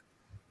back.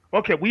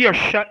 Okay, we are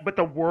shut, but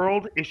the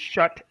world is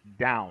shut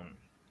down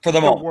for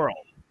the moment. World.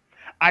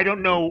 I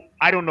don't know.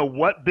 I don't know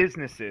what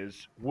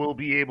businesses will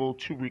be able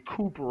to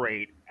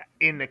recuperate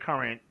in the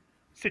current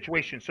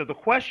situation. So the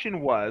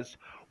question was,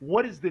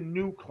 what is the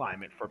new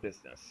climate for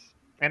business?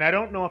 And I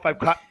don't know if I've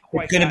It's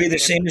quite going to be gotten the the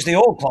same answer. as the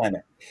old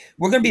climate.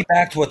 We're going to be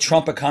back to a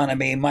Trump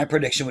economy. My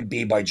prediction would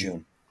be by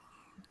June.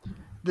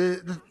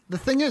 The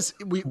thing is,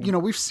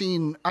 we've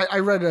seen. I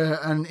read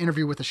an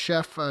interview with a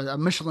chef, a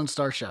Michelin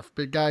star chef,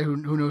 big guy who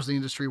knows the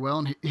industry well,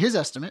 and his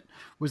estimate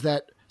was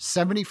that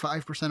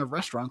 75% of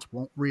restaurants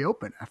won't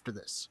reopen after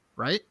this,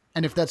 right?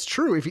 And if that's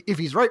true, if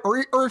he's right,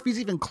 or if he's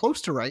even close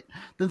to right,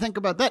 then think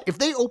about that. If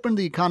they opened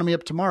the economy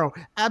up tomorrow,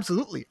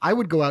 absolutely, I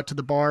would go out to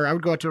the bar, I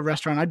would go out to a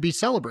restaurant, I'd be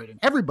celebrating.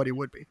 Everybody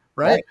would be,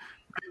 right?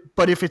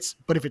 But if it's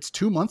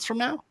 2 months from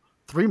now,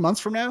 3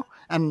 months from now,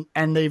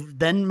 and they've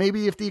then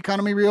maybe if the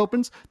economy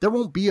reopens, there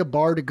won't be a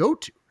bar to go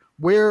to.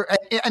 Where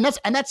and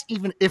that's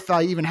even if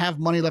I even have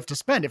money left to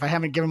spend, if I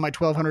haven't given my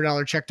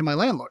 $1,200 check to my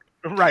landlord.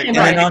 Right, And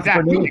right, then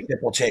exactly.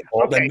 entrepreneurship will take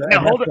hold, Okay, and now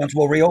hold on. restaurants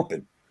will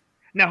reopen.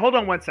 Now hold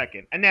on one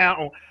second. And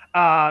now,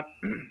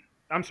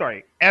 I'm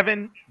sorry,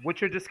 Evan.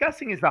 What you're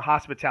discussing is the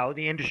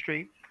hospitality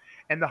industry,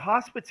 and the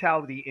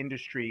hospitality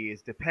industry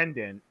is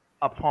dependent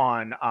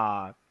upon.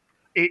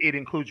 It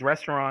includes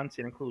restaurants,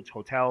 it includes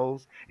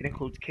hotels, it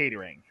includes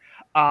catering.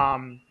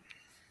 Um,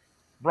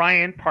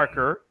 Brian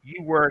Parker,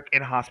 you work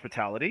in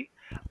hospitality.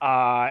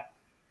 Uh,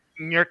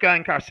 Nurka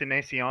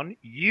Encarnacion,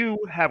 you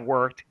have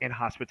worked in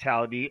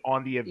hospitality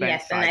on the event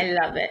Yes, and side I of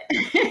love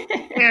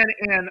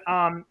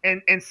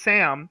it. and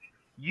Sam,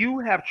 you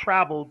have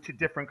traveled to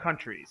different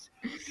countries.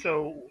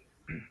 So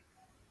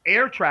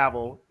air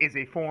travel is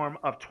a form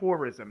of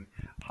tourism.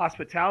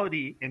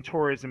 Hospitality and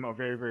tourism are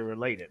very, very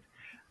related.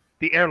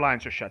 The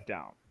airlines are shut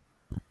down.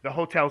 The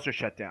hotels are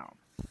shut down.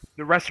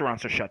 The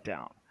restaurants are shut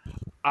down.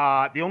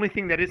 The only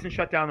thing that isn't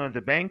shut down are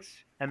the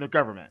banks and the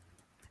government.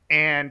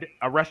 And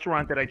a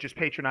restaurant that I just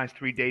patronized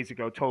 3 days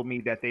ago told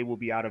me that they will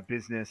be out of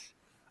business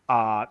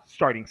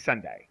starting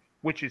Sunday,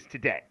 which is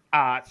today.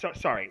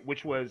 Sorry,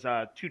 which was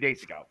 2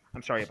 days ago.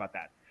 I'm sorry about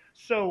that.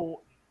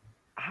 So,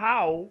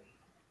 how,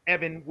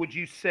 Evan, would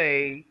you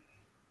say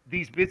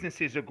these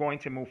businesses are going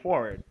to move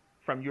forward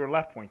from your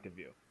left point of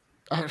view?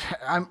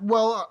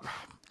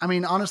 I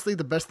mean, honestly,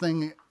 the best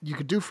thing you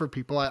could do for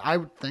people, I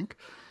would think,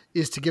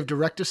 is to give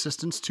direct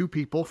assistance to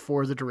people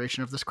for the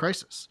duration of this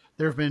crisis.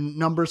 There have been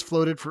numbers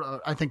floated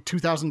for, I think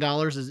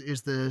 $2,000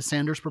 is the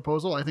Sanders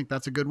proposal. I think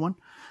that's a good one.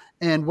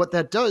 And what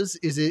that does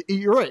is,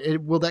 you're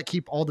right. Will that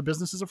keep all the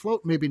businesses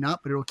afloat? Maybe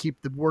not, but it'll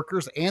keep the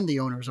workers and the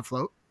owners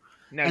afloat.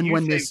 Now, And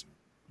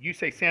you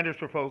say Sanders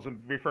proposal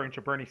referring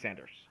to Bernie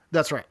Sanders.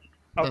 That's right.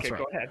 Okay, That's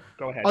right.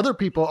 Go ahead. Other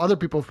people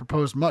have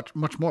proposed much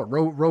more.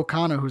 Ro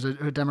Khanna, who's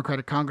a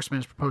Democratic congressman,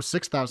 has proposed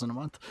 $6,000 a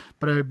month,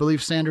 but I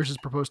believe Sanders has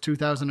proposed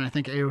 $2,000. And I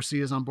think AOC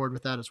is on board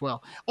with that as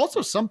well.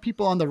 Also, some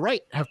people on the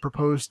right have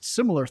proposed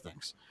similar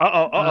things.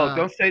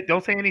 Don't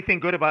say anything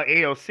good about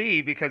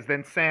AOC because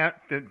then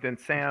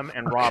Sam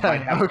and Rob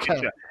might have to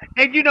get you.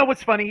 And you know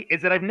what's funny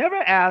is that I've never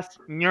asked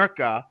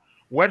Nurka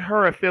what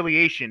her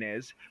affiliation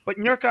is, but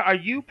Nurka, are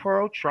you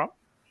pro Trump?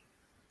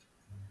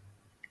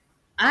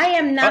 I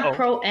am not Uh-oh.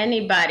 pro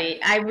anybody.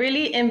 I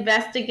really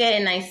investigate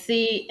and I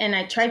see and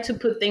I try to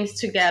put things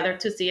together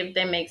to see if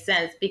they make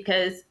sense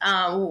because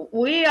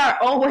we are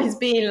always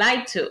being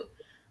lied to.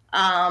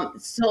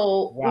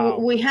 So Wow.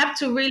 we have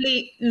to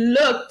really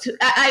look.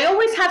 I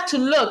always have to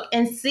look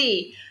and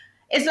see.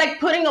 It's like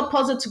putting a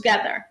puzzle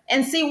together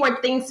and see where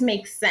things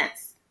make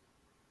sense.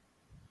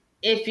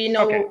 If you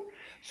know. Okay.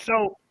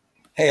 So,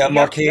 Hey,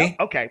 Marquis. Yep,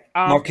 okay.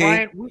 Marquis,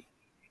 Brian,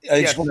 I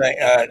yes. just want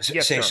to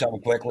Yes, say sir.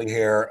 something quickly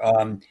here.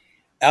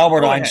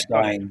 Albert Go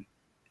ahead.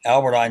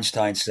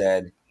 Einstein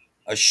said,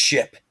 "A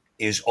ship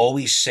is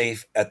always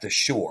safe at the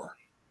shore,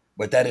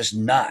 but that is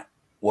not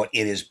what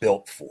it is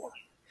built for."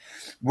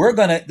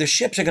 The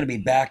ships are gonna be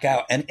back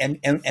out, and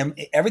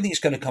everything's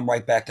gonna come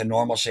right back to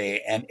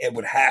normalcy, and it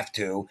would have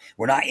to.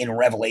 We're not in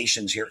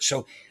Revelations here,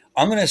 so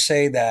I'm gonna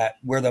say that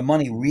where the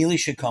money really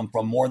should come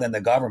from more than the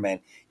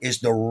government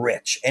is the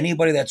rich.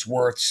 Anybody that's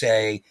worth,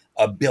 say,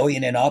 $1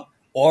 billion and up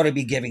ought to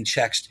be giving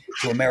checks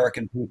to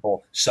American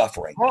people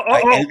suffering.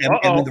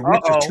 And when the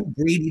rich are too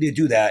greedy to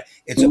do that,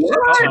 it's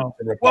upsetting to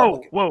the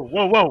Republican.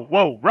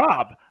 Whoa,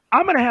 Rob!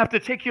 I'm gonna have to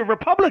take your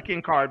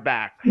Republican card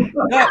back. No,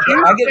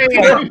 I get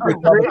fight with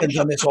Republicans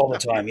on this all the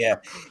time. Yeah,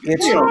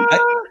 it's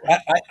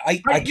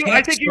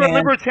I think you're a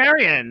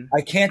libertarian.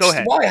 I can't. Go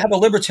ahead. Well, I have a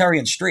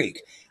libertarian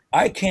streak.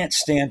 I can't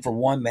stand for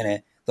 1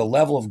 minute the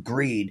level of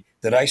greed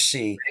that I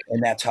see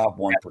in that top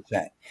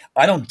 1%.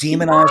 I don't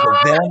demonize or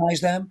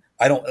villainize them.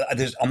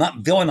 I'm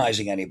not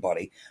villainizing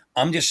anybody.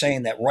 I'm just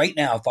saying that right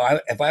now,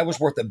 if I was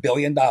worth $1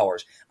 billion,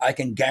 I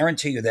can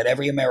guarantee you that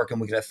every American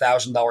would get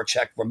 $1,000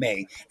 check from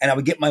me, and I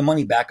would get my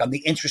money back on the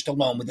interest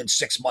alone within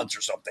 6 months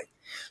or something.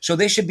 So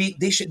they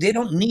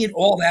don't need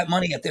all that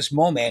money at this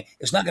moment.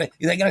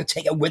 They're going to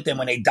take it with them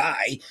when they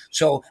die.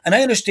 So, and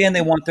I understand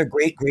they want their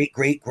great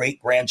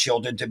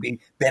grandchildren to be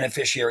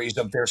beneficiaries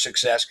of their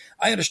success.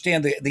 I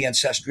understand the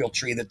ancestral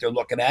tree that they're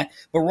looking at.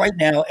 But right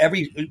now,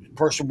 every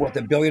person worth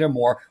 $1 billion or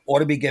more ought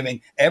to be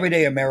giving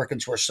everyday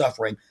Americans who are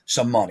suffering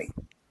some money.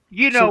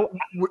 You know,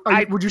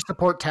 would you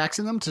support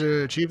taxing them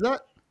to achieve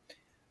that?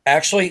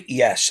 Actually,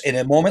 yes. In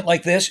a moment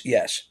like this,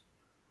 yes.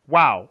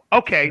 Wow.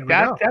 Okay,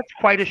 that's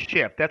quite a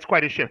shift. That's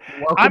quite a shift.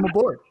 Welcome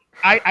aboard.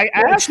 I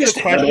asked the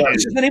question.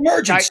 This is an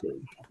emergency.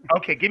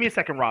 Okay, give me a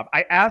second, Rob.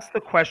 I asked the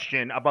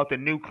question about the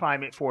new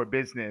climate for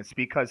business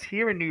because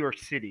here in New York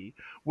City,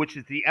 which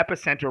is the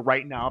epicenter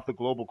right now of the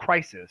global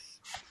crisis,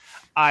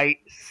 I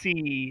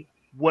see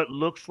what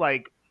looks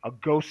like a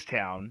ghost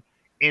town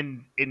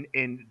in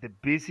the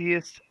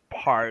busiest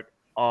part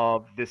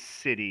of the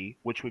city,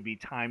 which would be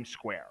Times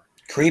Square.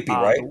 Creepy,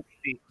 right?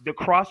 The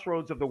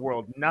crossroads of the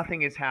world.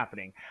 Nothing is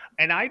happening.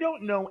 And I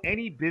don't know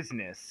any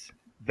business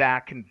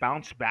that can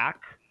bounce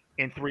back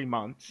in 3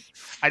 months.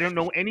 I don't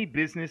know any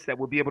business that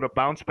will be able to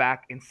bounce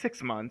back in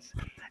 6 months.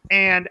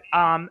 And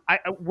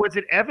was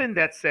it Evan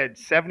that said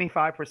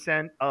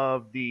 75%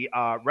 of the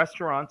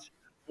restaurants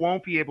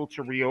won't be able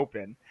to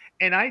reopen?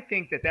 And I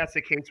think that that's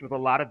the case with a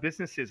lot of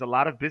businesses. A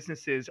lot of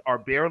businesses are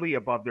barely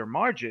above their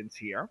margins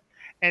here.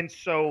 And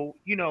so,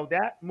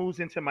 that moves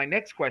into my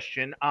next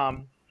question.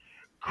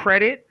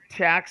 Credit,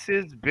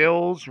 taxes,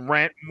 bills,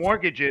 rent,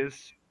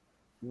 mortgages.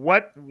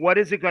 What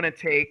is it going to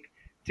take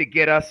to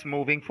get us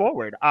moving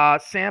forward?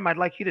 Sam, I'd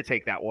like you to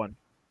take that one.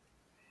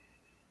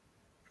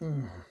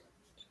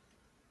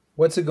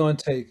 What's it going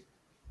to take?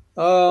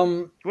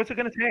 What's it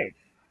going to take?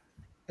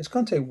 It's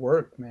going to take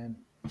work, man.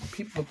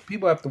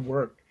 People have to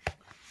work.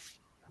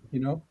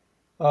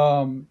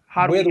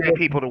 How do we get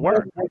people to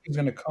work? Where work is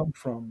going to come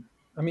from?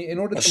 I mean, in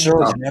order to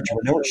surge in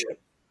entrepreneurship.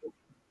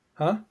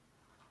 Huh?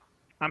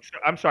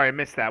 I'm sorry, I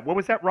missed that. What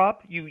was that,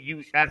 Rob?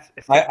 You asked.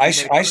 I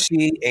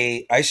see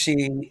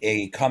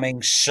a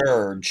coming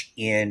surge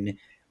in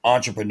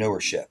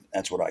entrepreneurship.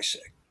 That's what I see.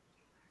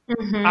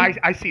 Mm-hmm.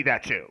 I see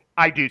that too.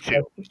 I do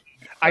too.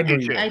 I do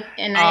too. I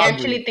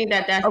actually think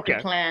that's the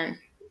plan.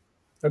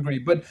 Agree.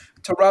 But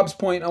to Rob's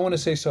point, I want to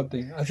say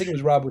something. I think it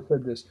was Rob who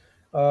said this.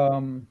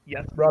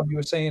 Yes. Rob, you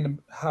were saying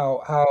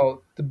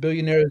how the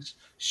billionaires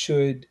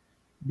should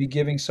be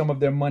giving some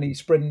of their money,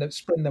 spreading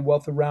the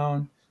wealth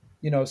around.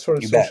 Sort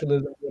of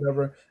socialism,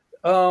 whatever.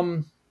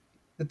 The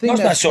thing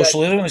it's not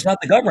socialism. It's not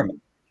the government.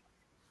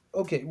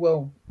 Okay,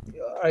 well,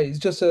 all right. It's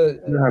just a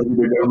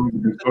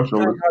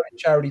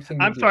charity thing.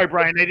 I'm sorry,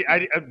 Brian.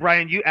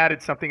 Brian, you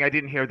added something. I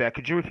didn't hear that.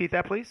 Could you repeat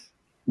that, please?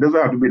 It doesn't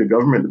have to be the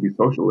government to be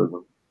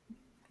socialism.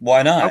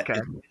 Why not?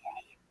 Okay.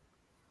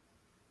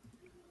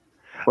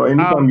 Well,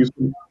 anytime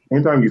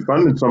you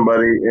funded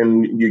somebody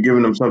and you're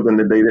giving them something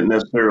that they didn't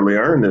necessarily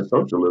earn, that's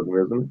socialism,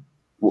 isn't it?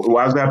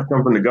 Why does that have to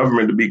come from the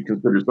government to be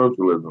considered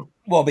socialism?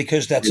 Well,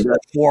 because that's a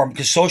form.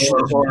 Because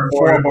socialism,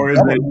 or is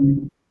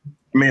it?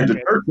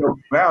 The church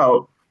helps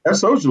out. That's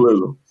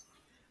socialism.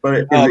 But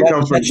it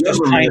comes from that's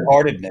just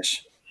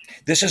kind-heartedness.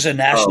 This is a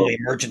national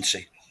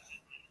emergency.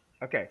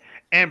 Okay.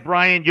 And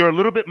Brian, you're a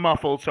little bit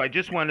muffled, so I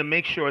just wanted to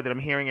make sure that I'm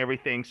hearing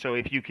everything. So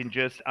if you can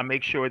just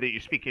make sure that you're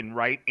speaking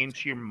right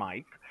into your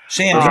mic.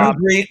 Sam,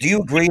 do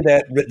you agree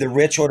that the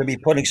rich ought to be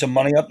putting some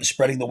money up and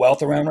spreading the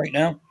wealth around right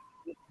now?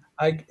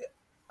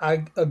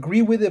 I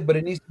agree with it, but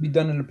it needs to be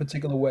done in a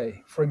particular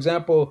way. For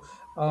example,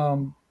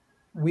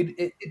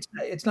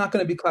 it's not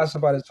going to be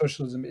classified as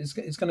socialism. It's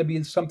going to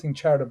be something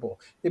charitable.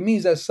 It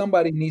means that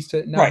somebody needs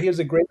to. Now, Here's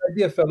a great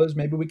idea, fellas.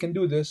 Maybe we can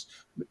do this.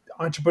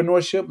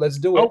 Entrepreneurship. Let's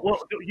do it. Oh, well,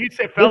 you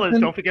said fellas.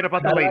 Don't forget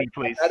about the lady,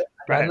 please. I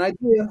got an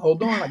idea.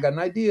 Hold on. I got an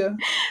idea.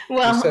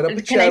 Well,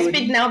 can I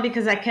speak now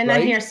because I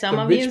cannot hear some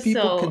of you? Rich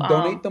people can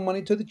donate the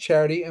money to the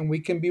charity, and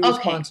we can be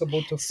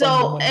responsible to.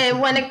 So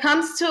when it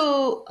comes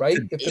to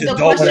the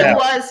question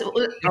was,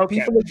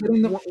 people are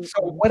getting the.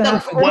 So what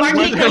happened?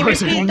 Marky, can you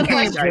repeat the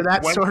question? For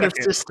that sort of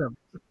system.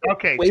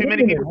 Okay, too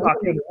many people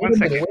talking. One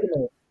second.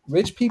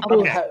 Rich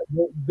people,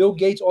 Bill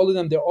Gates, all of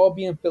them, they're all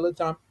being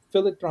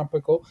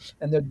philanthropical,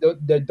 and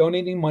they're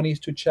donating monies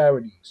to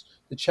charities.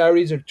 The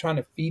charities are trying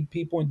to feed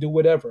people and do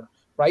whatever.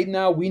 Right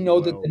now, we know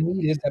that the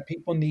need is that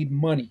people need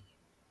money.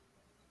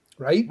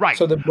 Right.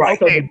 So but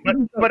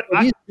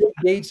these Bill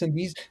Gates and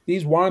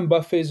these Warren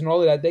Buffetts and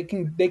all of that, they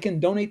can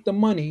donate the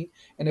money,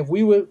 and if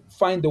we would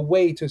find a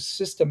way to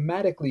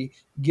systematically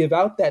give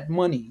out that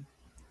money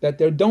that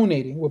they're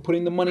donating, we're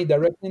putting the money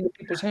directly into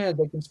people's hands.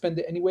 They can spend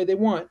it any way they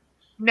want.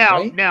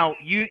 Now,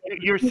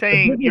 you're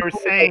saying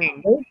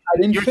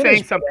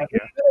something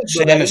here.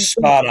 Sam is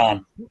spot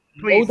on.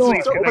 Please.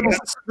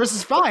 This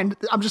is fine.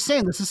 I'm just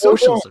saying this is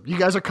socialism. You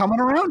guys are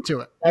coming around to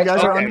it. You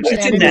guys are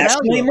understanding the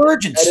national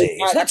emergency.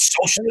 It's not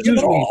socialism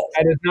at all.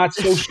 That is not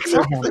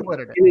socialism. Exactly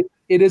what it is.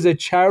 It is a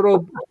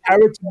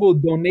charitable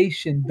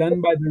donation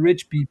done by the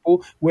rich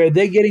people where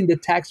they're getting the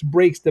tax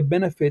breaks, the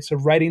benefits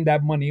of writing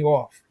that money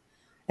off.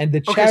 And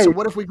the charity, so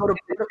what if we go to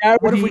Peter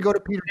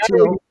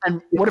Thiel,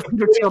 and what if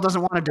Peter Thiel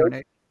doesn't want to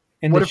donate?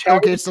 And what if Bill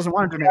Gates doesn't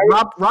want to donate?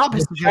 Rob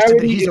has suggested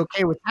that he's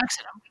okay with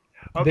taxing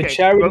them. The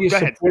charity is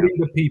supporting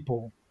the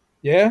people.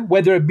 Yeah,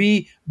 whether it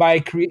be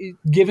by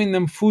giving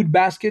them food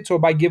baskets or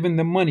by giving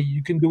them money,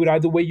 you can do it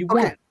either way you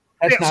want.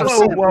 That's not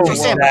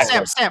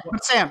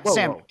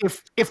Sam.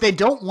 If they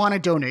don't want to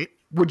donate,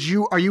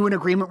 are you in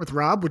agreement with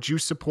Rob? Would you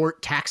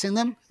support taxing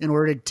them in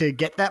order to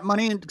get that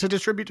money to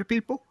distribute to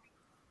people?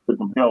 To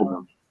compel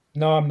them.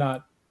 No, I'm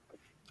not.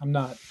 I'm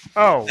not.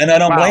 Oh, And I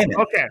don't wow. blame him.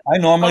 Okay. I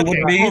normally Okay.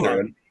 wouldn't be Hold either.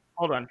 on.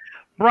 Hold on. I'm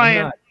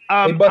Brian, not. They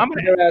I'm busted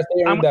gonna their ass.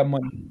 They I'm earned that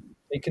money.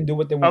 They can do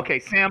what they want. okay,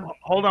 Sam,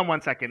 hold on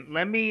one second.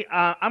 I'm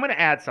gonna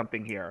add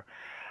something here.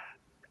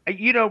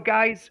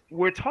 Guys,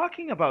 we're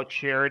talking about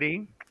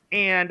charity,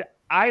 and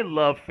I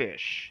love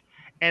fish.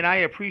 And I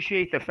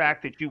appreciate the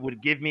fact that you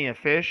would give me a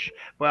fish,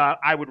 but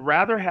I would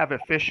rather have a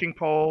fishing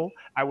pole,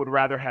 I would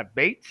rather have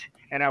bait,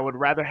 and I would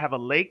rather have a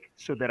lake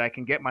so that I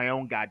can get my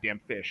own goddamn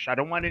fish. I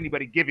don't want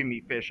anybody giving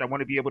me fish. I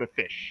want to be able to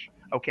fish.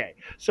 Okay.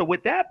 So,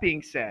 with that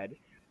being said,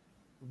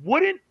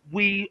 wouldn't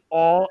we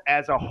all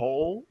as a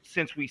whole,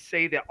 since we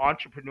say that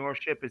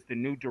entrepreneurship is the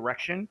new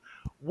direction,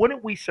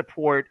 wouldn't we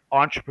support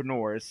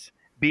entrepreneurs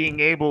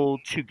being able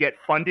to get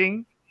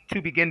funding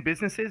to begin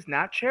businesses,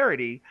 not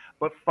charity,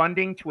 but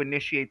funding to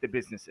initiate the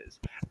businesses,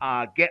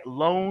 get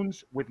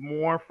loans with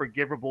more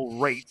forgivable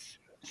rates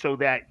so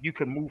that you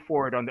can move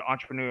forward on the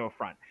entrepreneurial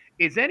front?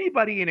 Is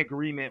anybody in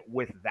agreement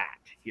with that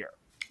here?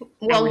 And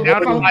we're Well,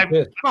 down to Majority from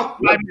exists. from 5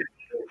 minutes.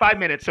 5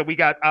 minutes, so we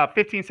got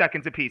 15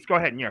 seconds apiece. Go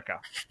ahead, Nurka.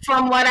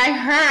 from what I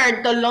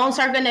heard, the loans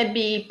are going to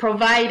be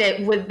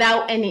provided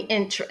without any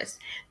interest.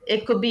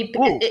 It could be,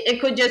 Ooh.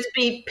 it could just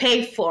be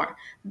paid for.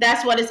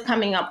 That's what is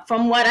coming up.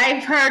 From what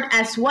I've heard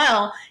as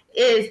well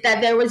is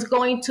that there is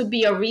going to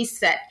be a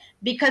reset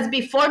because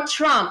before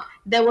Trump,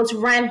 there was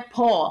Ron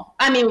Paul,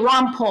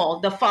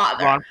 the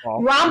father. Ron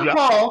Paul. Ron Yeah.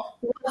 Paul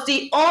was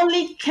the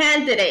only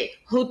candidate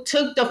who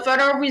took the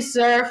Federal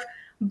Reserve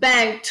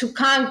Bank to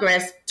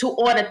Congress to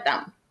audit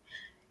them.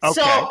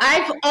 So Okay.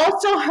 I've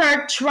also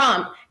heard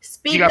Trump You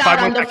speak got out 5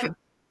 more on the seconds.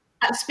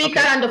 speak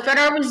Okay. out on the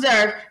Federal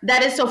Reserve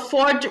that it's a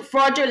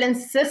fraudulent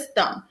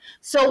system.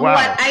 So Wow.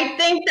 what I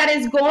think that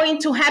is going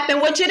to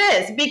happen, which it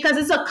is, because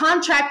it's a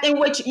contract in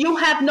which you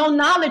have no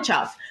knowledge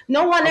of.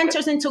 No one Okay.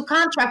 enters into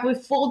contract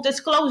with full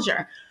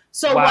disclosure.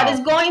 So Wow. what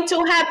is going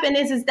to happen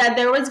is that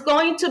there is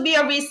going to be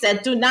a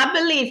reset. Do not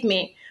believe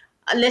me.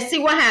 Let's see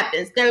what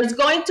happens. There is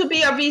going to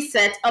be a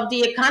reset of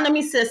the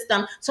economy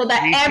system so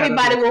that Reset of the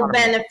everybody will economy.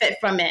 benefit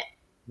from it.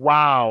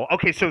 Wow.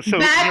 Okay. So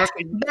Backed,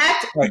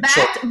 Nurka, Right,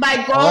 so, backed by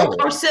gold however,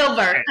 or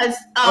silver. okay. Because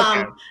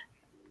Okay.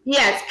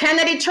 yes,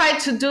 Kennedy tried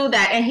to do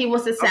that and he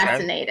was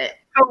assassinated.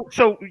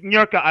 So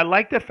Nurka, I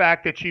like the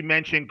fact that you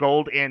mentioned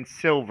gold and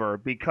silver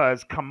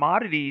because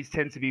commodities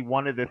tend to be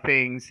one of the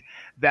things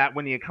that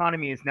when the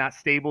economy is not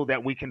stable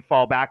that we can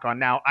fall back on.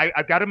 Now,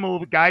 I've got to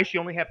move. Guys, you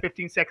only have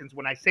 15 seconds.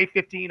 When I say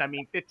 15, I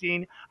mean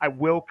 15. I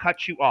will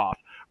cut you off.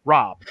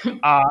 Rob,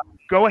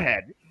 go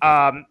ahead.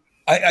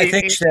 I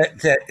think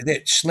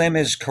that Slim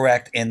is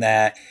correct in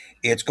that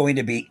it's going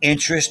to be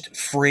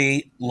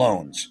interest-free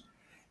loans.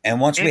 And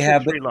once we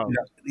have, Interest-free loans.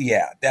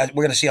 that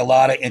we're going to see a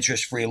lot of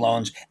interest-free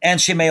loans. And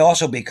she may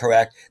also be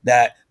correct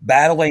that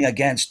battling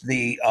against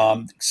the,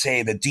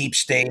 say, the deep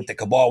state, the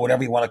cabal,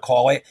 whatever you want to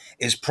call it,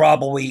 is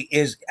probably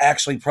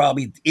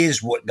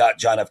what got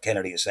John F.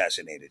 Kennedy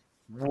assassinated.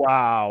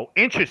 Wow,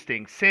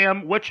 interesting.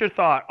 Sam, what's your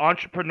thought?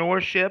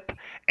 Entrepreneurship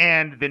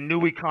and the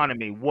new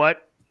economy.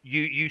 What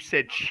you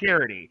said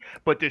charity,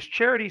 but does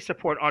charity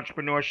support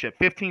entrepreneurship?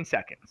 15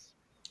 seconds.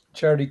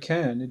 Charity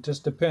can. It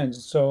just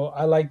depends. So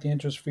I like the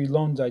interest-free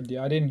loans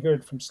idea. I didn't hear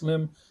it from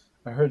Slim.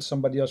 I heard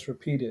somebody else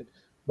repeat it.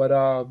 But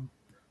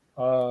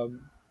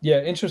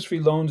yeah, interest-free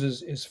loans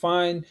is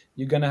fine.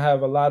 You're gonna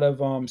have a lot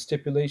of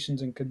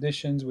stipulations and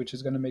conditions, which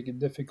is gonna make it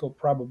difficult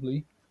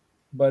probably.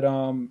 But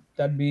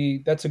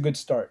that's a good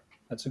start.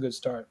 That's a good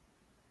start.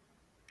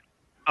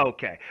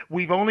 Okay,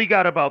 we've only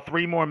got about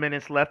 3 more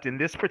minutes left in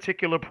this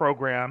particular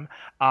program.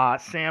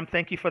 Sam,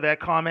 thank you for that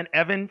comment.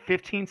 Evan,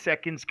 15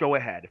 seconds. Go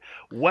ahead.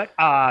 What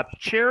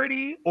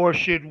charity or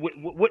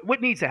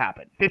what needs to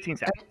happen? 15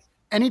 seconds.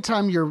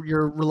 Anytime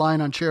you're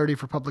relying on charity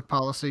for public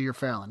policy, you're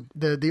failing.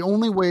 The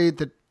only way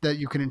that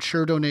you can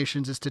ensure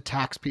donations is to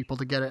tax people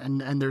to get it,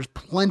 and there's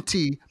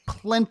plenty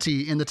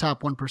in the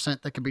top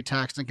 1% that can be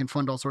taxed and can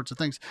fund all sorts of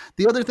things.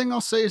 The other thing I'll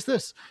say is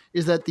this: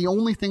 is that the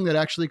only thing that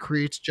actually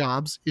creates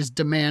jobs is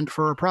demand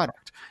for a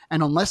product,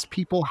 and unless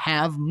people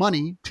have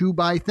money to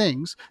buy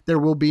things, there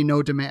will be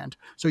no demand.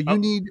 So you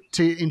need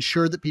to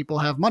ensure that people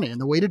have money,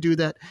 and the way to do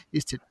that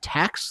is to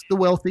tax the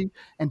wealthy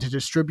and to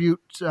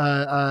distribute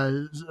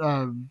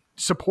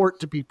support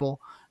to people,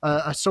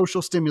 a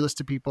social stimulus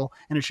to people,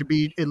 and it should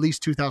be at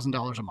least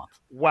 $2,000 a month.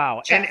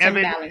 Wow. Checks And and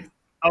Evan, balance.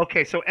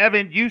 okay, so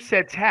Evan, you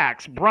said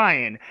tax.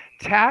 Brian,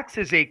 tax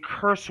is a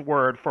curse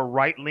word for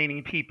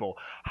right-leaning people.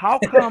 How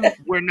come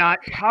we're not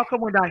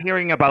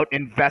hearing about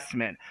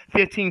investment?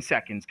 15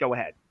 seconds. Go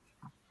ahead.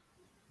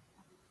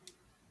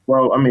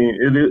 Well, I mean,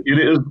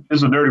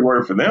 it's a dirty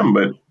word for them,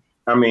 but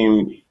I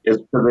mean,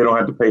 it's because they don't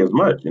have to pay as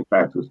much in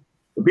taxes.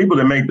 The people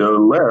that make the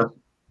less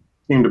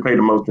seem to pay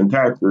the most in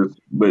taxes,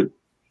 but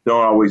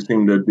don't always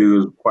seem to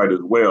do quite as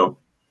well.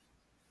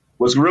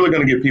 What's really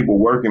going to get people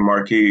working,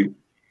 Marquis,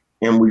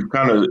 and we've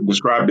kind of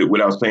described it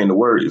without saying the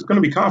word, it's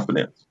going to be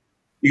confidence.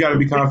 You got to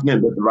be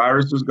confident that the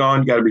virus is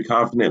gone. You got to be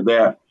confident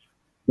that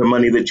the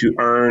money that you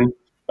earn,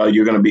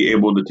 you're going to be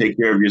able to take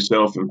care of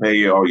yourself and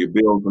pay all your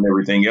bills and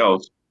everything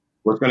else.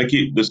 What's going to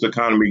keep this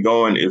economy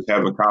going is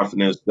having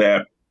confidence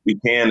that we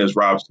can, as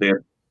Rob said,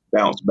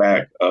 bounce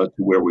back to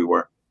where we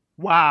were.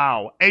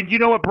 Wow. And you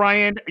know what,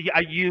 Brian?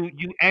 You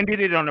ended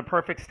it on a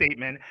perfect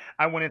statement.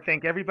 I want to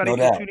thank everybody No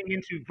for doubt. tuning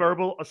into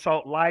Verbal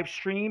Assault live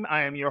stream.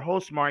 I am your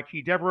host,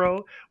 Marquis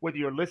Devereaux. Whether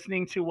you're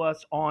listening to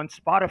us on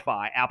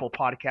Spotify, Apple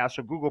Podcasts,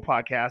 or Google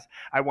Podcasts,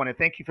 I want to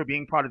thank you for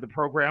being part of the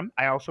program.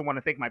 I also want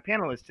to thank my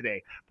panelists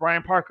today,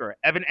 Brian Parker,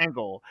 Evan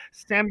Engel,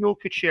 Samuel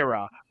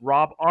Kuchera,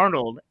 Rob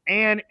Arnold,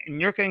 and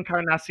Nurka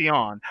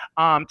Encarnacion.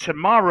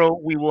 Tomorrow,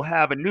 we will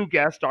have a new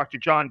guest, Dr.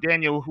 John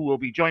Daniel, who will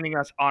be joining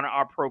us on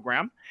our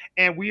program.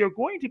 And we are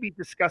going to be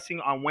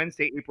discussing on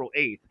Wednesday, April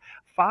 8th,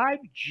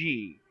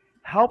 5G,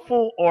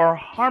 helpful or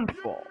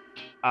harmful?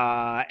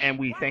 And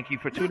we thank you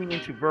for tuning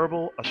into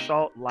Verbal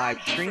Assault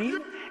live stream,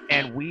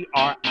 and we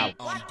are out.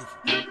 I'm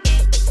different.